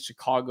game against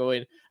Chicago,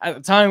 and at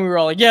the time we were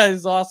all like, yeah, this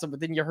is awesome, but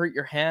then you hurt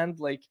your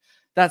hand. Like,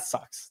 that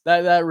sucks.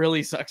 That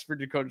really sucks for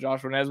Dakota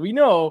Joshua. And as we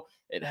know,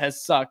 it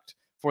has sucked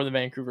for the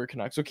Vancouver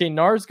Canucks. Okay,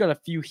 Nar's got a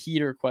few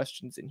heater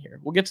questions in here.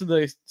 We'll get to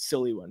the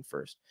silly one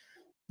first.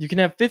 You can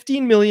have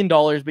 $15 million,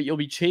 but you'll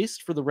be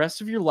chased for the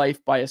rest of your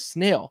life by a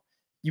snail.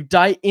 You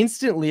die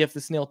instantly if the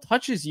snail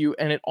touches you,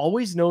 and it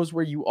always knows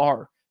where you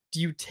are.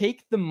 Do you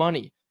take the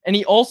money? And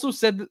he also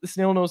said that the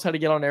snail knows how to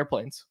get on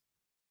airplanes.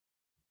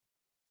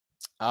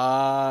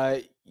 Yeah,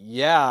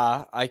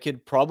 I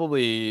could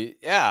probably,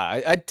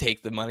 I'd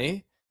take the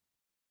money.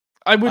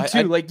 I would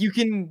too. Like, you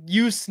can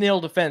use snail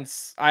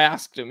defense. I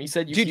asked him. He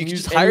said you can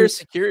just hire a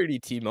security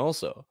team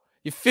also.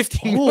 You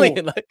 15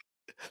 million. Like,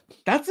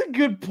 that's a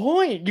good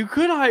point. You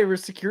could hire a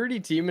security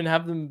team and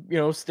have them,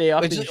 stay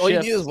up. All you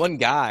need is one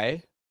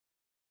guy.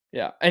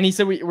 Yeah, and he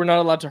said we're not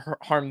allowed to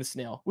harm the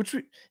snail, which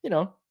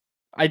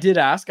I did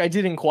ask, I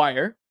did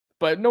inquire,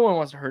 but no one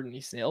wants to hurt any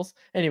snails.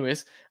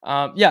 Anyways,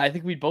 I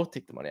think we'd both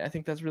take the money. I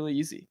think that's really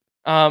easy.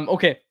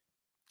 Okay,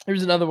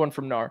 here's another one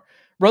from Nar.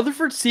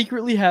 Rutherford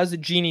secretly has a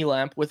genie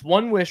lamp with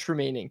one wish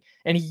remaining,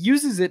 and he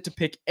uses it to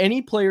pick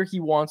any player he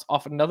wants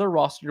off another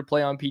roster to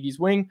play on PD's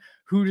wing.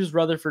 Who does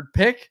Rutherford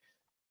pick?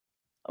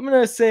 I'm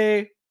going to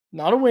say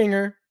not a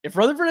winger. If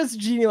Rutherford has a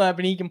genie lamp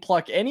and he can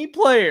pluck any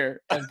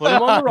player and put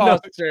him on the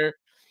roster,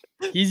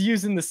 he's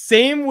using the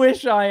same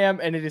wish I am,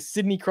 and it is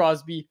Sidney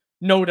Crosby,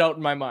 no doubt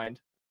in my mind.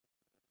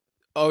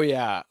 Oh,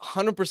 yeah,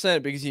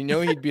 100%, because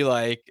he'd be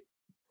like,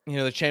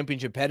 the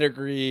championship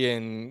pedigree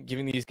and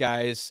giving these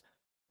guys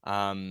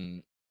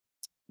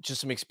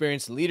just some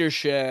experience in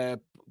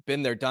leadership,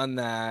 been there, done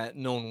that,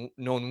 known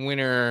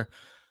winner.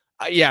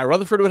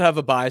 Rutherford would have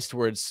a bias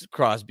towards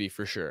Crosby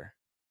for sure.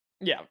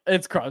 Yeah,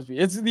 it's Crosby.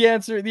 It's the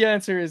answer. The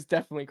answer is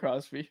definitely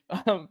Crosby.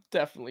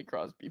 Definitely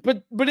Crosby.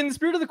 But in the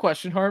spirit of the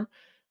question, Harm,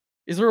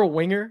 is there a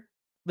winger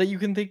that you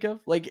can think of?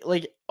 Like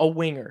a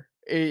winger.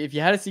 If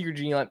you had a secret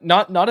genie lamp,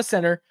 not a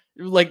center.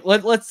 Like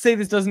let's say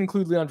this doesn't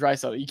include Leon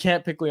Draisaitl. You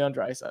can't pick Leon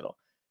Draisaitl.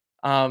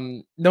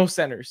 No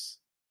centers.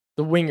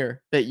 The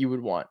winger that you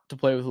would want to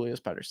play with Elias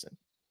Pettersson.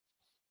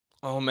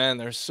 Oh man,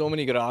 there's so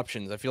many good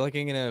options. I feel like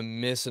I'm gonna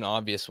miss an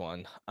obvious one.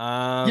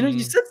 You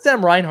said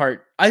Sam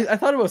Reinhart. I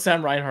thought about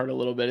Sam Reinhart a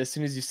little bit as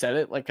soon as you said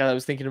it. Like, I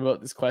was thinking about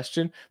this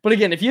question. But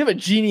again, if you have a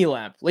genie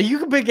lamp, like, you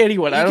can pick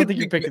anyone. I don't think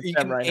you pick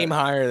Sam Reinhart. Aim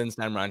higher than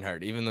Sam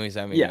Reinhart, even though he's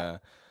having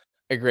a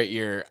great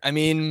year. I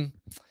mean,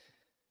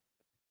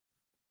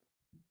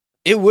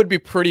 it would be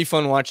pretty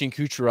fun watching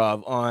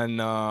Kucherov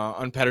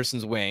on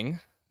Pettersson's wing.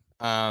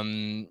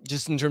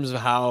 Just in terms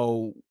of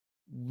how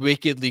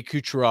wickedly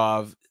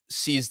Kucherov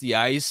sees the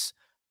ice,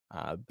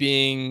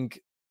 being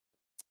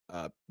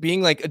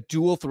like a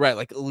dual threat,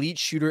 like elite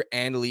shooter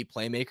and elite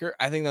playmaker.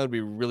 I think that would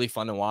be really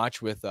fun to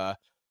watch with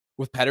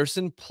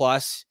Pettersson.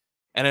 Plus,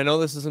 and I know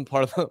this isn't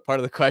part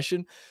of the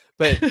question,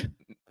 but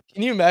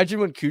can you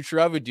imagine what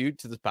Kucherov would do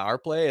to the power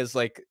play as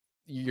like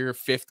your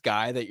fifth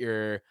guy that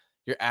you're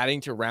adding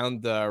to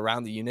round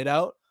the unit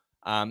out?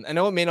 I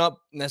know it may not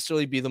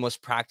necessarily be the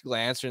most practical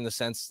answer in the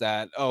sense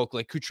that,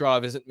 like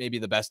Kucherov isn't maybe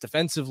the best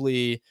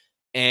defensively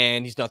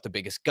and he's not the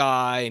biggest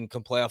guy and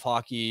can play off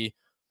hockey.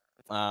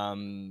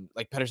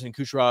 Like Pettersson and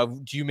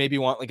Kucherov, do you maybe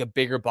want like a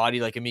bigger body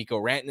like a Mikko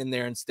Rantanen in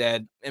there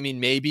instead? I mean,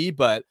 maybe,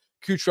 but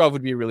Kucherov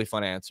would be a really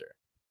fun answer.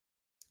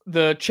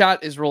 The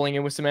chat is rolling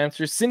in with some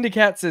answers.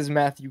 Syndicat says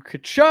Matthew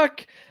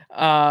Tkachuk.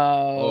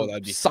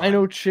 that'd be fun.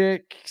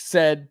 Sinochick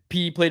said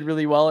P played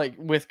really well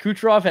with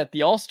Kucherov at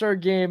the All-Star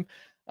game.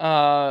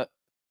 Karin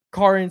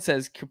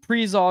says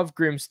Kaprizov.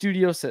 Grim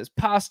Studio says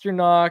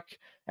Pasternak.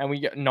 And we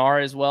got Nar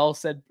as well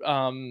said,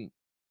 oh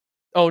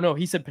no,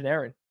 he said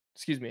Panarin.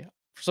 Excuse me.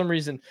 For some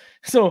reason.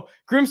 So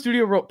Grim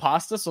Studio wrote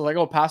pasta. So like,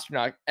 oh,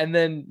 Pasternak. And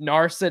then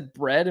Nar said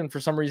bread. And for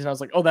some reason I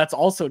was like, oh, that's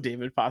also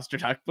David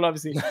Pasternak. But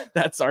obviously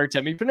that's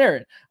Artemi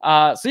Panarin.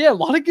 So yeah, a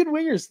lot of good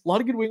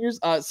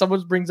wingers.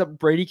 Someone brings up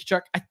Brady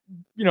Tkachuk. I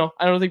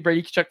don't think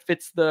Brady Tkachuk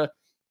fits the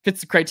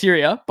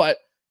criteria, but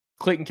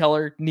Clayton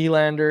Keller,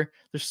 Nylander,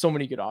 there's so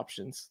many good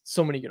options.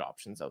 So many good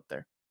options out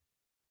there.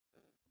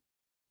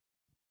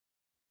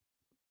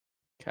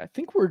 Okay, I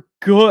think we're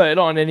good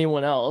on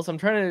anyone else. I'm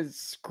trying to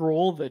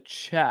scroll the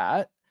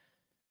chat.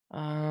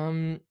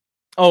 Okay,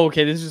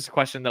 this is just a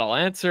question that I'll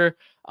answer.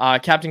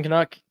 Captain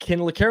Canuck, can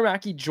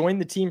Lekkerimäki join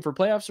the team for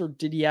playoffs, or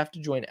did he have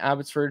to join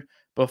Abbotsford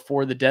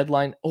before the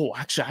deadline? Oh,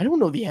 actually, I don't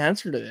know the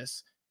answer to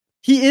this.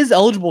 He is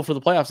eligible for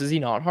the playoffs, is he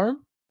not,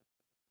 Harm?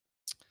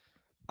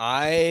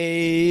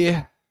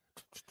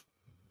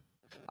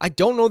 I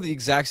don't know the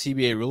exact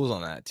CBA rules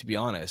on that, to be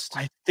honest.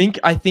 I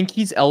think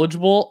he's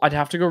eligible. I'd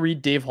have to go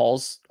read Dave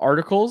Hall's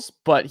articles,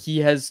 but he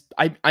has.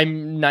 I'm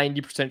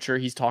 90% sure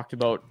he's talked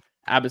about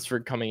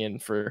Abbotsford coming in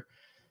for.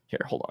 Here,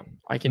 hold on.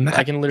 I can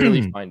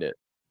literally find it.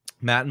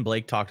 Matt and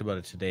Blake talked about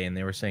it today, and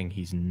they were saying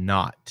he's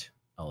not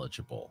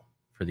eligible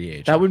for the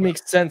AHL. That would make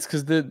sense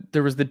because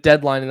there was the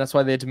deadline, and that's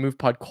why they had to move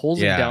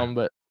Podkolzin down.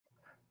 But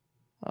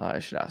I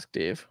should ask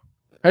Dave.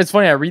 It's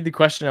funny. I read the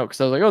question out because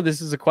I was like, "Oh, this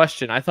is a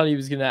question." I thought he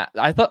was gonna.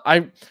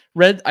 I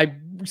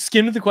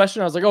skimmed the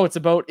question. I was like, "Oh, it's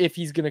about if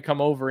he's gonna come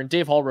over." And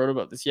Dave Hall wrote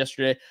about this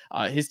yesterday.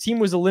 His team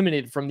was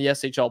eliminated from the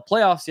SHL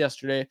playoffs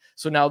yesterday,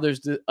 so now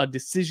there's a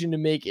decision to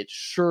make. It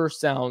sure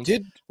sounds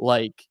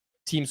like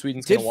Team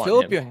Sweden's gonna want him.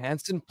 Did Philip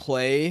Johansson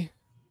play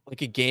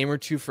like a game or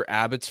two for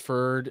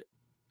Abbotsford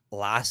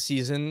last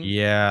season?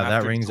 Yeah,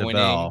 that rings a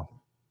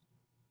bell.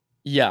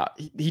 Yeah,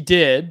 he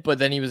did, but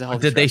then he was a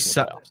healthy. Did they?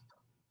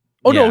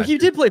 Oh, yeah. No, he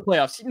did play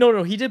playoffs.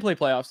 No, he did play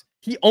playoffs.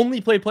 He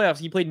only played playoffs.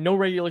 He played no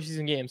regular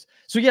season games.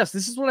 So, yes,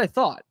 this is what I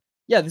thought.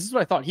 Yeah, this is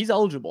what I thought. He's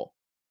eligible.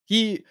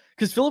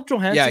 Because Philip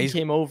Johansson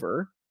came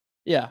over.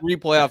 Yeah. 3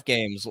 playoff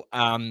games.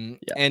 And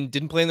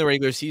didn't play in the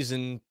regular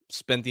season.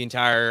 Spent the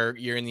entire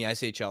year in the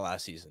ICHL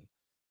last season.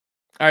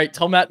 All right,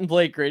 tell Matt and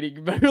Blake, Grady.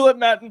 You better let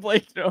Matt and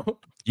Blake know.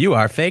 You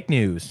are fake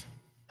news.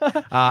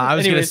 I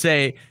was going to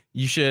say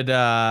you should...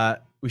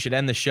 we should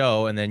end the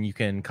show, and then you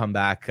can come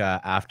back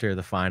after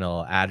the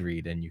final ad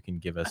read, and you can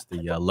give us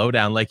the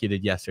lowdown like you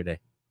did yesterday.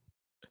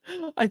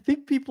 I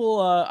think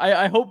people,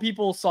 I hope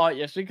people saw it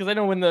yesterday, because I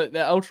know when the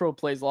outro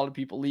plays, a lot of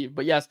people leave.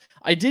 But yes,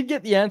 I did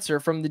get the answer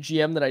from the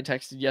GM that I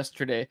texted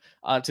yesterday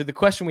to the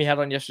question we had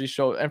on yesterday's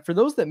show. And for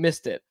those that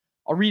missed it,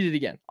 I'll read it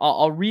again.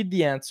 I'll read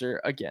the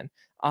answer again.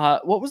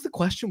 What was the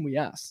question we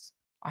asked?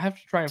 I have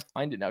to try and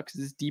find it now because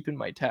it's deep in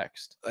my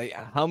text. Like,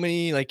 how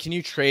many? Like, can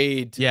you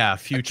trade? Yeah,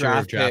 future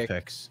draft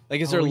picks.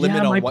 Like, is there a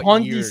limit on what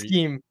Ponzi year?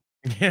 Scheme.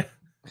 Yeah.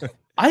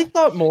 I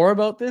thought more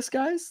about this,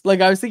 guys. Like,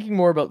 I was thinking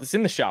more about this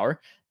in the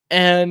shower,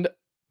 and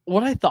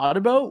what I thought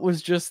about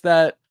was just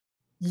that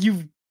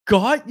you've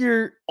got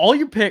all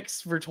your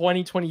picks for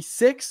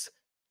 2026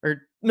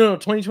 or no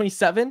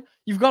 2027.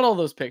 You've got all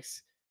those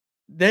picks.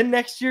 Then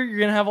next year, you're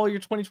going to have all your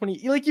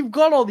 2020. Like, you've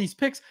got all these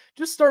picks.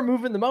 Just start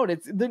moving them out.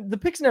 It's the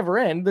picks never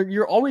end.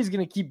 You're always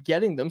going to keep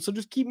getting them. So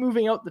just keep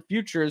moving out the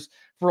futures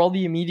for all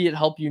the immediate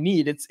help you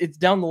need. It's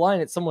down the line.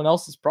 It's someone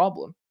else's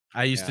problem.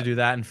 I used to do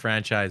that in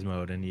franchise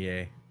mode in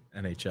EA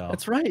NHL.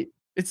 That's right.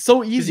 It's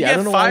so easy. I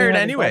don't know fired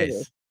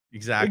anyways.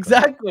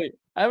 Exactly.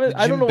 I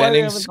don't know why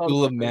they haven't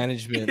School of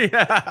Management.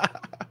 Yeah.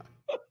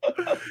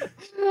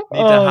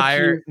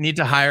 Need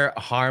to hire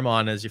Harm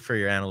on for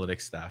your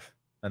analytics staff.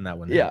 And that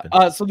wouldn't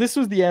happen. So this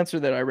was the answer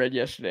that I read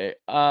yesterday.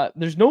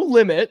 There's no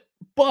limit,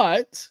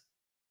 but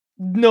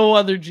no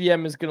other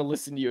GM is going to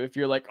listen to you if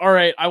you're like, all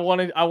right, I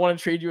want to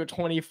trade you a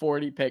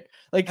 2040 pick.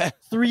 Like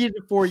 3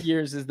 to 4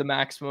 years is the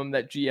maximum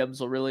that GMs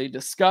will really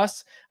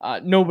discuss.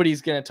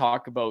 Nobody's going to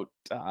talk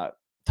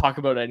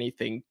about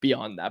anything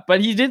beyond that. But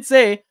he did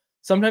say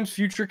sometimes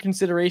future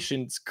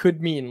considerations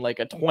could mean like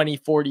a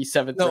 2040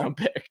 7th round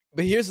pick.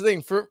 But here's the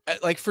thing,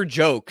 for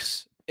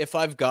jokes, if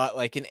I've got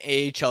like an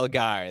AHL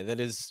guy that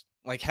is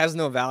like has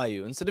no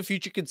value, instead of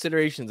future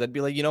considerations, I'd be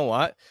like, you know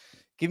what?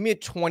 Give me a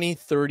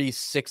 2030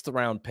 6th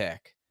round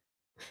pick.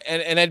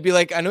 And I'd be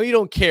like, I know you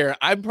don't care.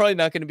 I'm probably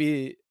not going to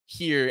be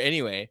here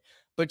anyway,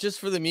 but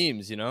just for the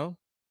memes, you know?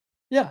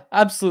 Yeah,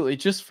 absolutely.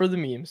 Just for the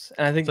memes.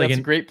 And I think that's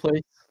a great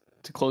place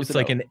to close it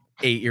out. It's like an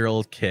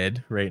 8-year-old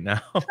kid right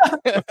now.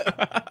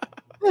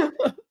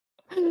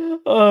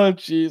 Oh,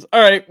 jeez. All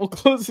right, we'll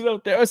close it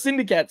out there. A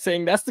Syndicat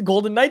saying that's the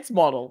Golden Knights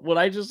model. What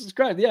I just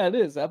described. Yeah, it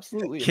is.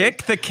 Absolutely.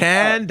 Kick the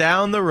can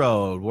down the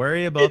road.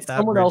 Worry about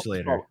that bridge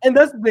later. And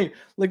that's the thing.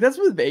 Like, that's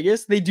with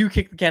Vegas. They do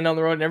kick the can down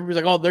the road, and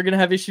everybody's like, oh, they're going to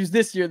have issues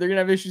this year. They're going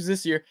to have issues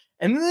this year.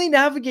 And then they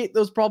navigate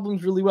those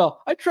problems really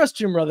well. I trust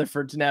Jim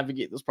Rutherford to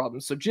navigate those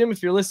problems. So, Jim,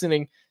 if you're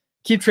listening,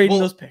 Keep trading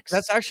those picks.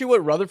 That's actually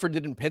what Rutherford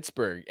did in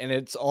Pittsburgh, and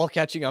it's all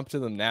catching up to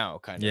them now,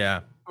 kind of.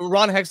 Yeah.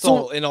 Ron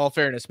Hextall, in all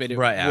fairness, made it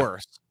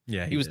worse.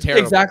 Yeah, he was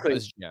terrible.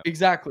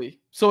 Exactly.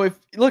 So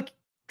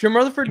Jim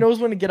Rutherford knows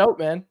when to get out,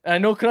 man. And I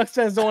know Canucks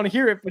fans don't want to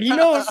hear it, but he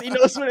knows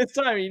when it's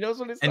time. He knows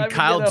when it's time. And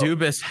Kyle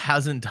Dubas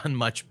hasn't done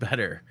much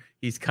better.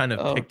 He's kind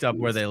of picked up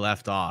where they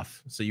left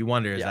off. So you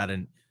wonder, is that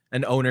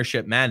an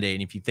ownership mandate?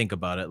 And if you think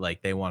about it,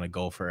 like they want to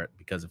go for it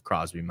because of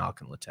Crosby,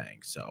 Malkin,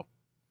 Letang. So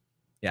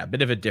yeah, a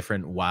bit of a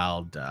different,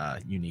 wild,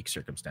 unique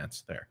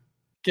circumstance there.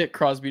 Get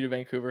Crosby to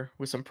Vancouver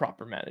with some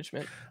proper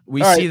management.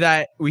 We see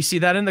that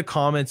in the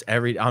comments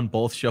on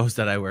both shows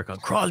that I work on.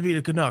 Crosby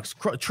to Canucks.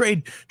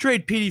 Trade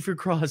Petey for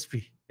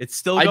Crosby. It's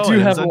still going. I do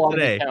have a lot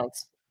of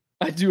accounts.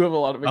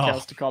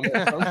 To comment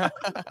on.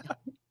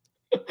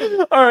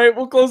 All right,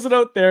 we'll close it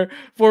out there.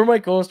 For my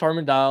co-host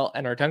Harmon Dial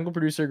and our technical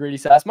producer Grady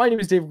Sass, my name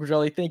is David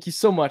Quadrelli. Thank you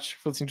so much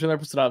for listening to another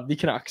episode of the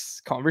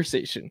Canucks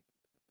Conversation.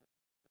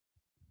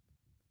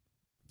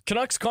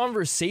 Canucks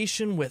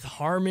Conversation with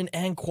Harmon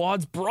and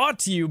Quads brought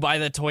to you by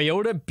the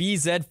Toyota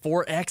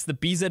BZ4X. The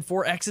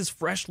BZ4X's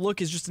fresh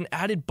look is just an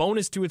added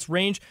bonus to its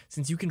range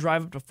since you can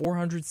drive up to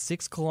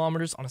 406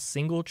 kilometers on a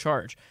single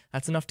charge.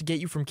 That's enough to get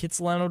you from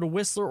Kitsilano to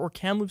Whistler or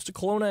Kamloops to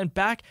Kelowna and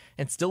back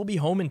and still be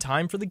home in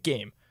time for the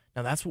game.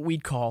 Now that's what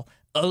we'd call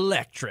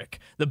electric.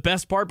 The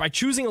best part, by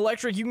choosing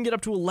electric, you can get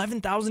up to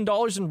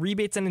 $11,000 in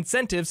rebates and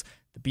incentives.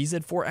 The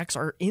BZ4X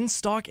are in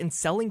stock and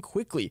selling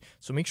quickly,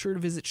 so make sure to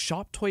visit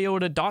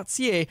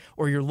shoptoyota.ca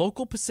or your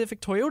local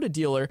Pacific Toyota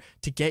dealer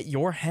to get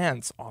your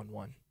hands on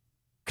one.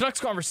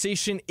 Canucks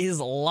Conversation is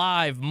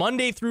live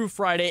Monday through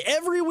Friday,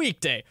 every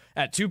weekday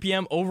at 2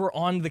 p.m. over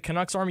on the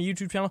Canucks Army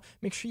YouTube channel.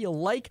 Make sure you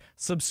like,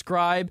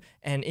 subscribe,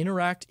 and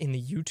interact in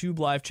the YouTube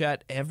live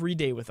chat every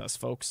day with us,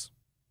 folks.